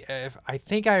 especially if I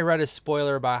think I read a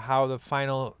spoiler about how the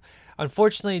final,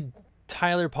 unfortunately,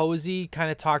 Tyler Posey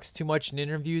kind of talks too much in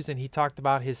interviews, and he talked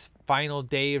about his final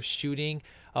day of shooting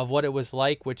of what it was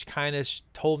like, which kind of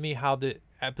told me how the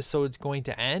episode's going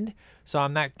to end. So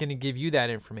I'm not going to give you that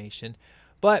information.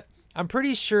 But I'm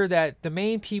pretty sure that the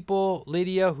main people,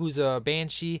 Lydia, who's a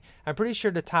Banshee, I'm pretty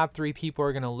sure the top 3 people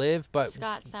are going to live. But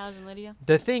Scott, Stiles, and Lydia.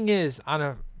 The thing is,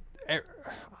 on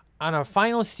a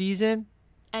final season,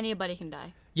 Anybody can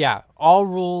die. yeah, all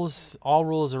rules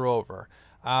are over.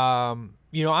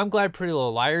 You know, I'm glad Pretty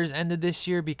Little Liars ended this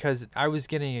year because I was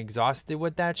getting exhausted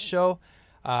with that show.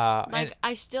 Like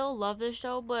I still love this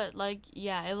show, but like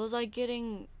yeah, it was like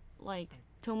getting like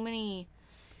too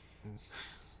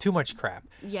much crap.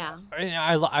 Yeah. And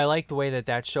I like the way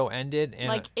that show ended, and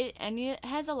Like it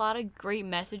has a lot of great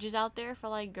messages out there for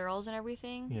like girls and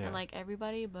everything Yeah. and like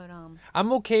everybody, but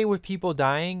I'm okay with people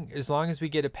dying as long as we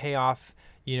get a payoff,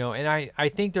 you know, and I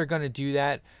think they're going to do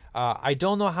that. I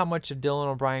don't know how much of Dylan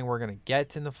O'Brien we're going to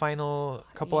get in the final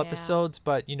couple Yeah. episodes,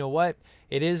 but you know what?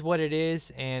 It is what it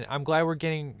is, and I'm glad we're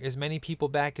getting as many people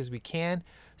back as we can.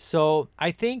 So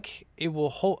I think it will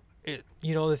hold.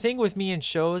 You know, the thing with me in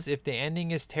shows, if the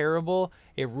ending is terrible,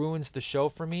 it ruins the show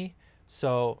for me.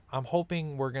 So I'm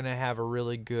hoping we're going to have a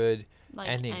really good like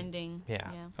ending.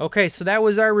 Yeah. Okay, so that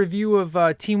was our review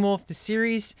of Teen Wolf, the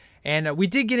series. And we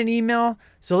did get an email,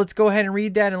 so let's go ahead and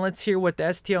read that, and let's hear what the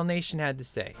STL Nation had to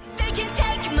say. They can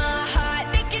take my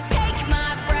heart, they can take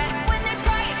my breath when they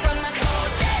pry it from my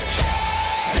cold dead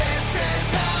chest. This is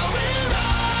how we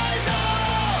rise,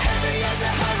 oh, heavy as a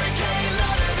hurricane,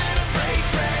 louder than a freight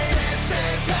train. This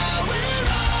is how we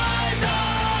rise,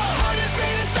 oh, heart is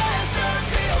beating faster,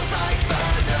 feels like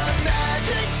thunder,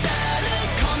 magic, static,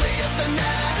 call me a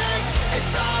fanatic.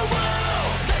 It's our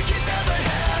world, they can never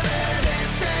have it.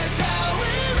 This is how we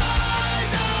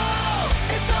rise, oh,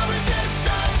 it's our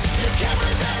resistance, you can't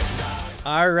resist us.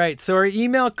 All right, so our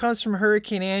email comes from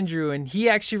Hurricane Andrew, and he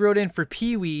actually wrote in for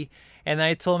Pee-wee, and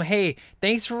I told him, hey,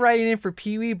 thanks for writing in for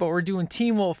Pee-wee, but we're doing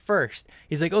Teen Wolf first.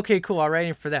 He's like, okay, cool, I'll write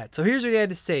in for that. So here's what he had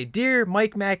to say. Dear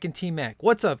Mike, Mac, and T Mac,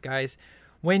 what's up, guys?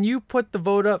 When you put the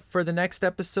vote up for the next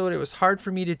episode, it was hard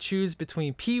for me to choose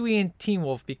between Pee-wee and Teen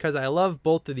Wolf because I love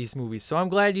both of these movies, so I'm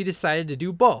glad you decided to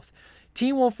do both.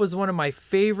 Teen Wolf was one of my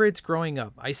favorites growing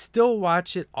up. I still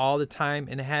watch it all the time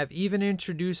and have even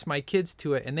introduced my kids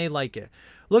to it, and they like it.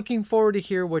 Looking forward to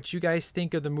hear what you guys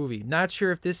think of the movie. Not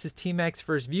sure if this is T-Mac's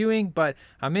first viewing, but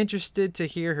I'm interested to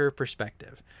hear her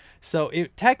perspective. So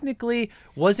it technically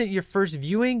wasn't your first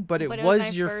viewing, but it But was my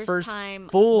your first time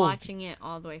full watching it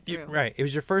all the way through. Right. It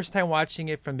was your first time watching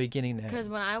it from beginning to Because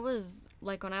end. when I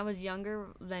was younger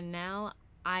than now,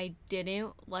 I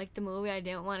didn't like the movie. I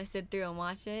didn't want to sit through and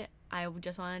watch it. I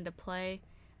just wanted to play.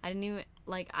 I didn't even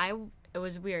it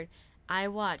was weird. I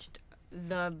watched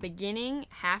the beginning,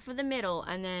 half of the middle,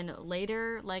 and then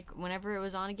later, like whenever it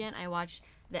was on again, I watched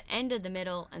the end of the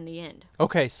middle and the end.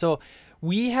 Okay, so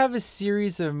we have a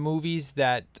series of movies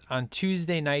that on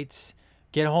Tuesday nights,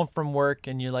 get home from work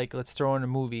and you're like, let's throw in a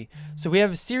movie. So we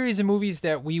have a series of movies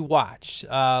that we watch.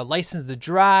 License to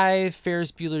Drive,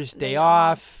 Ferris Bueller's Day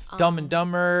Off, Dumb and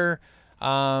Dumber.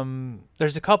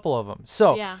 There's a couple of them.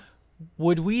 So Yeah.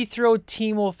 would we throw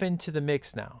Teen Wolf into the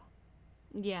mix now?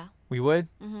 Yeah. We would.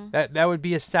 That would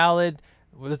be a solid.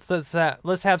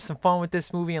 Let's have some fun with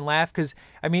this movie and laugh, because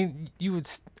I mean you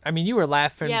were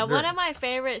laughing. Yeah, one of my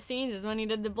favorite scenes is when he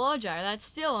did the blow jar. That's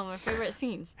still one of my favorite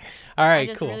scenes. All right, I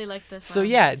just cool. really like this So one.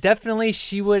 yeah, definitely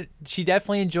she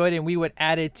definitely enjoyed it, and we would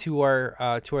add it to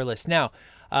our list. Now,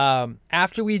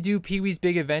 after we do Pee-wee's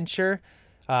Big Adventure,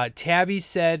 Tabby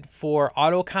said for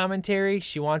auto commentary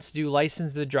she wants to do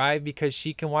License to Drive because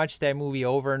she can watch that movie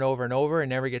over and over and over and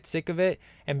never get sick of it.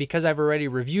 And because I've already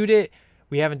reviewed it,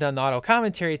 we haven't done the auto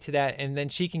commentary to that, and then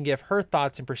she can give her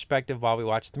thoughts and perspective while we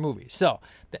watch the movie. So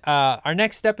our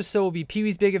next episode will be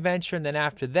Pee-wee's Big Adventure, and then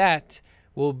after that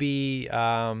will be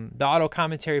the auto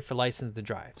commentary for License to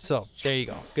Drive. So there you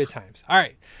go. Good times. All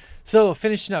right. So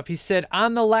finishing up, he said,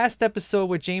 on the last episode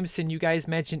with Jameson, you guys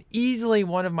mentioned easily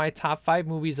one of my top 5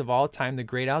 movies of all time, The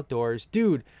Great Outdoors.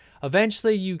 Dude,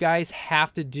 eventually you guys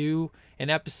have to do an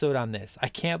episode on this. I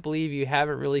can't believe you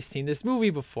haven't really seen this movie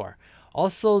before.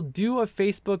 Also, do a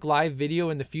Facebook Live video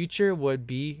in the future would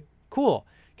be cool.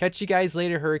 Catch you guys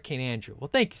later, Hurricane Andrew. Well,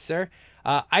 thank you, sir.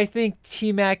 I think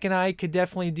T-Mac and I could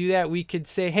definitely do that. We could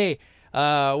say, hey,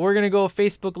 we're going to go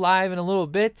Facebook Live in a little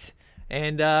bit.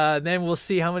 And then we'll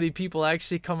see how many people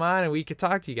actually come on and we could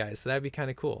talk to you guys. So that'd be kind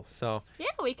of cool. So Yeah,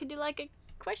 we could do like a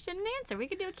question and answer. We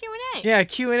could do a Q&A. yeah,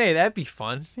 Q&A. That'd be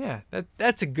fun. Yeah,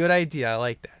 that's a good idea. I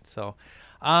like that. So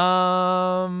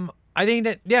I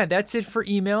think that's it for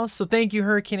emails. So thank you,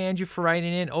 Hurricane Andrew, for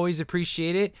writing in. Always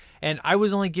appreciate it. And I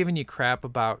was only giving you crap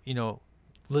about,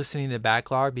 listening to the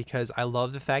backlog because I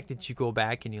love the fact that you go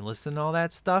back and you listen to all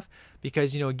that stuff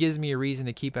because, it gives me a reason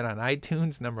to keep it on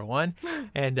iTunes, number one.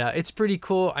 And it's pretty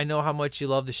cool. I know how much you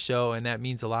love the show, and that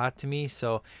means a lot to me.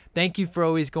 So thank you for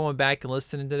always going back and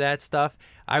listening to that stuff.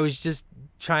 I was just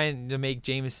trying to make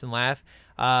Jameson laugh.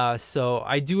 So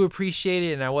I do appreciate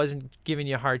it, and I wasn't giving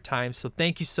you a hard time. So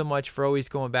thank you so much for always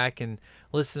going back and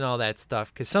listening to all that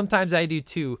stuff, because sometimes I do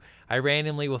too. I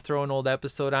randomly will throw an old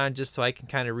episode on just so I can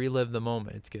kind of relive the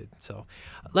moment. It's good. So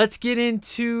let's get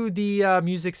into the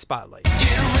music spotlight. Get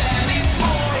ready for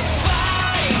a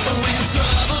fight when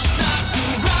trouble starts to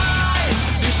rise.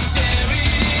 You're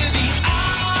staring in the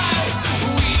eye.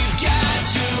 We've got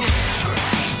to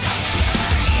embrace our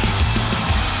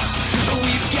chaos.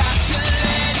 We've got to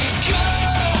let it go.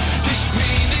 This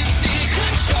pain that's in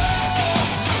control.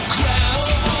 Grab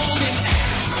a hold and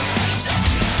embrace our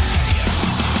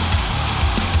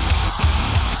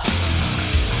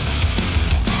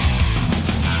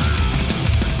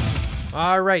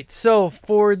All right, so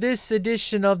for this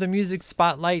edition of the Music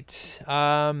Spotlight,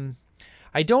 I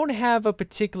don't have a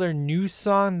particular new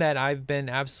song that I've been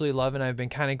absolutely loving. I've been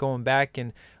kind of going back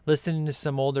and listening to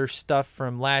some older stuff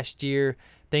from last year,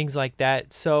 things like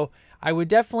that. So I would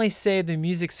definitely say the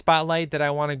Music Spotlight that I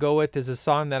want to go with is a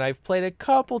song that I've played a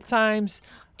couple times.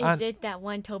 Is it that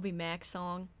one Toby Mac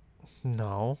song?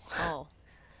 No. Oh,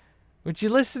 Would you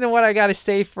listen to what I got to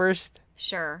say first?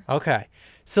 sure. Okay.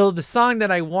 So the song that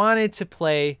I wanted to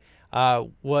play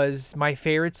was my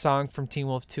favorite song from Teen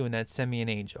Wolf 2, and that's Send Me an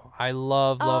Angel. I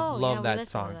love Yeah, we that listened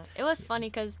song. to that. It was funny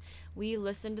because we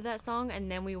listened to that song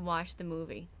and then we watched the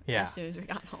movie Yeah. as soon as we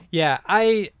got home. Yeah,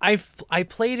 I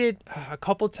played it a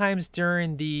couple times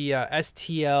during the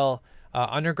STL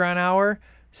Underground Hour.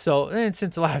 So, and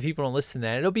since a lot of people don't listen to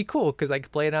that, it'll be cool because I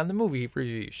could play it on the movie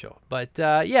review show. But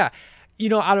yeah,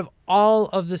 out of all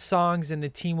of the songs in the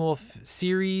Teen Wolf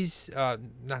series,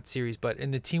 not series, but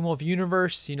in the Teen Wolf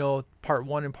universe, part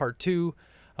 1 and part 2,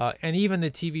 and even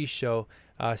the TV show,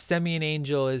 Send Me an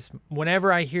Angel is,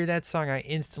 whenever I hear that song, I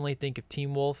instantly think of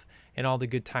Teen Wolf and all the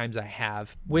good times I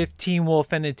have with Teen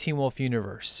Wolf and the Teen Wolf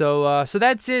universe. So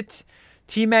that's it.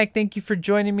 T-Mac, thank you for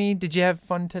joining me. Did you have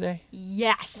fun today?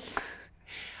 Yes.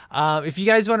 If you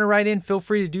guys want to write in, feel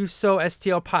free to do so,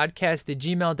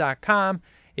 stlpodcast@gmail.com.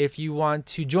 If you want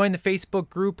to join the Facebook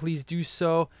group, please do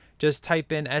so. Just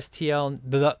type in the STL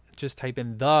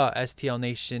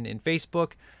Nation in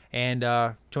Facebook and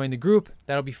join the group.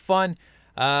 That'll be fun.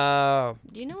 Do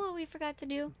you know what we forgot to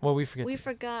do? What we forget? We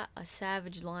forgot a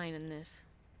savage line in this.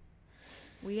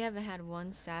 We haven't had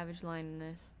one savage line in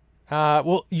this.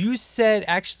 Well, you said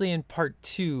actually in part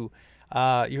 2,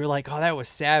 you were like, "Oh, that was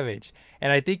savage,"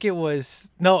 and I think it was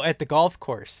at the golf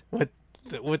course with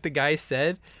what the guy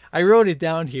said? I wrote it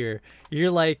down here.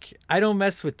 You're like, I don't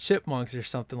mess with chipmunks or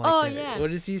something like Oh, that. yeah.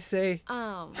 What does he say?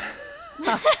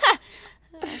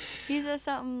 He says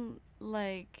something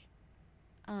like,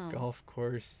 Golf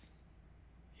course.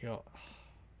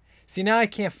 See, now I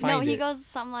can't find no, it. he goes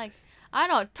something like, I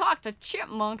don't talk to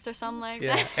chipmunks or something like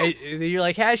Yeah. that. You're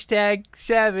like, hashtag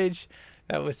savage.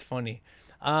 That was funny.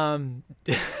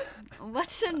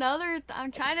 What's another?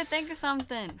 I'm trying to think of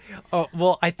something. Oh,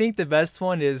 well, I think the best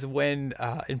one is when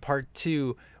in part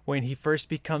 2, when he first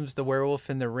becomes the werewolf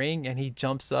in the ring and he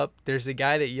jumps up, there's a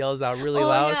guy that yells out really Oh,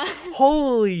 loud, yeah.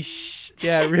 holy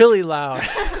yeah, really loud.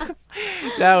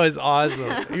 That was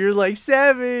awesome. You're like,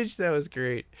 savage. That was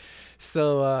great.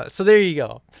 So there you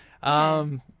go.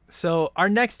 So our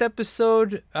next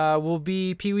episode will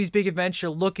be Pee-wee's Big Adventure.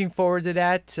 Looking forward to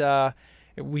that.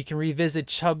 We can revisit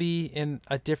Chubby in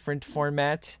a different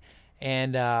format.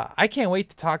 And I can't wait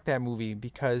to talk that movie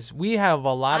because we have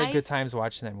a lot of good times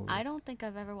watching that movie. I don't think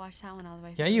I've ever watched that one all the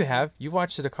way through. Yeah, you have. You've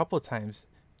watched it a couple of times.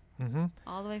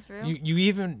 All the way through? You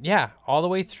even, all the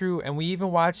way through. And we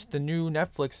even watched the new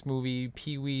Netflix movie,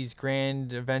 Pee-wee's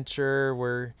Grand Adventure,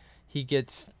 where he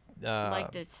gets...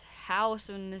 like this house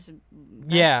and this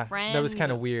yeah, best friend. that was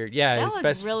kind of weird. Yeah, That his was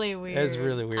best. really weird. That was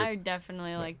really weird. I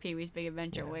definitely like Pee-wee's Big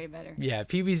Adventure way better. Yeah,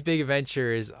 Pee-wee's Big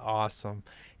Adventure is awesome.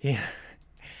 Yeah,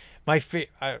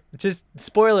 just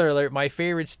spoiler alert. My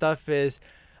favorite stuff is,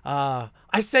 I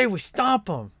say we stomp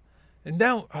him, and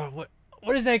then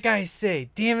what does that guy say?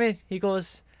 Damn it! He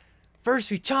goes,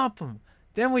 first we chomp him,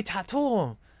 then we tattoo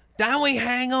him, then we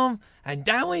hang him, and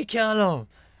then we kill him.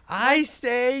 I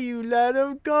say you let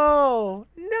him go.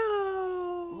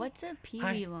 No. What's a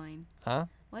Pee-wee line? Huh?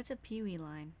 What's a Pee-wee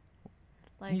line?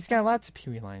 Like He's got lots of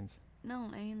Pee-wee lines. No,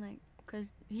 I mean like,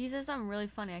 cause he says something really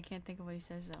funny. I can't think of what he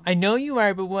says though. I know you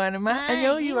are, but one of my. I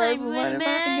know Mine, you you are, are but one one of of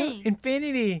my. mine.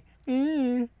 Infinity.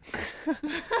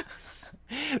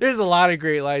 There's a lot of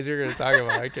great lines we're gonna talk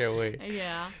about. I can't wait.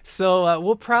 Yeah. So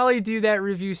we'll probably do that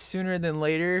review sooner than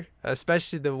later,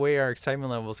 especially the way our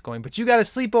excitement level is going. But you got a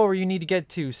sleepover you need to get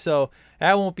to, so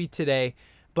that won't be today.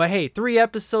 But hey, 3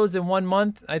 episodes in 1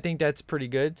 month, I think that's pretty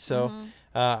good. So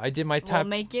I did my top. We'll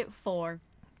make it 4.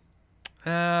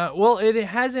 Well, it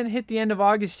hasn't hit the end of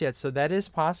August yet, so that is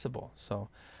possible. So,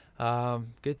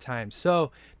 good times.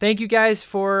 So, thank you guys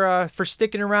for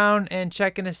sticking around and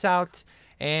checking us out.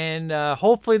 And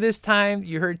hopefully this time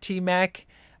you heard T-Mac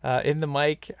in the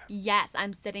mic. Yes,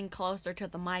 I'm sitting closer to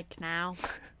the mic now.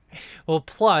 Well,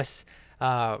 plus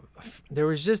there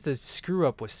was just a screw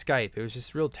up with Skype. It was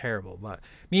just real terrible. But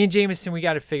me and Jameson, we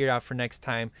got it figured out for next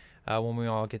time. When we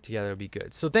all get together, it'll be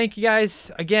good. So thank you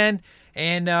guys again.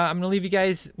 And I'm going to leave you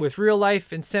guys with Real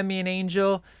Life and Send Me an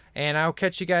Angel. And I'll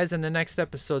catch you guys in the next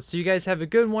episode. So you guys have a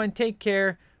good one. Take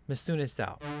care. Masunis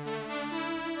out.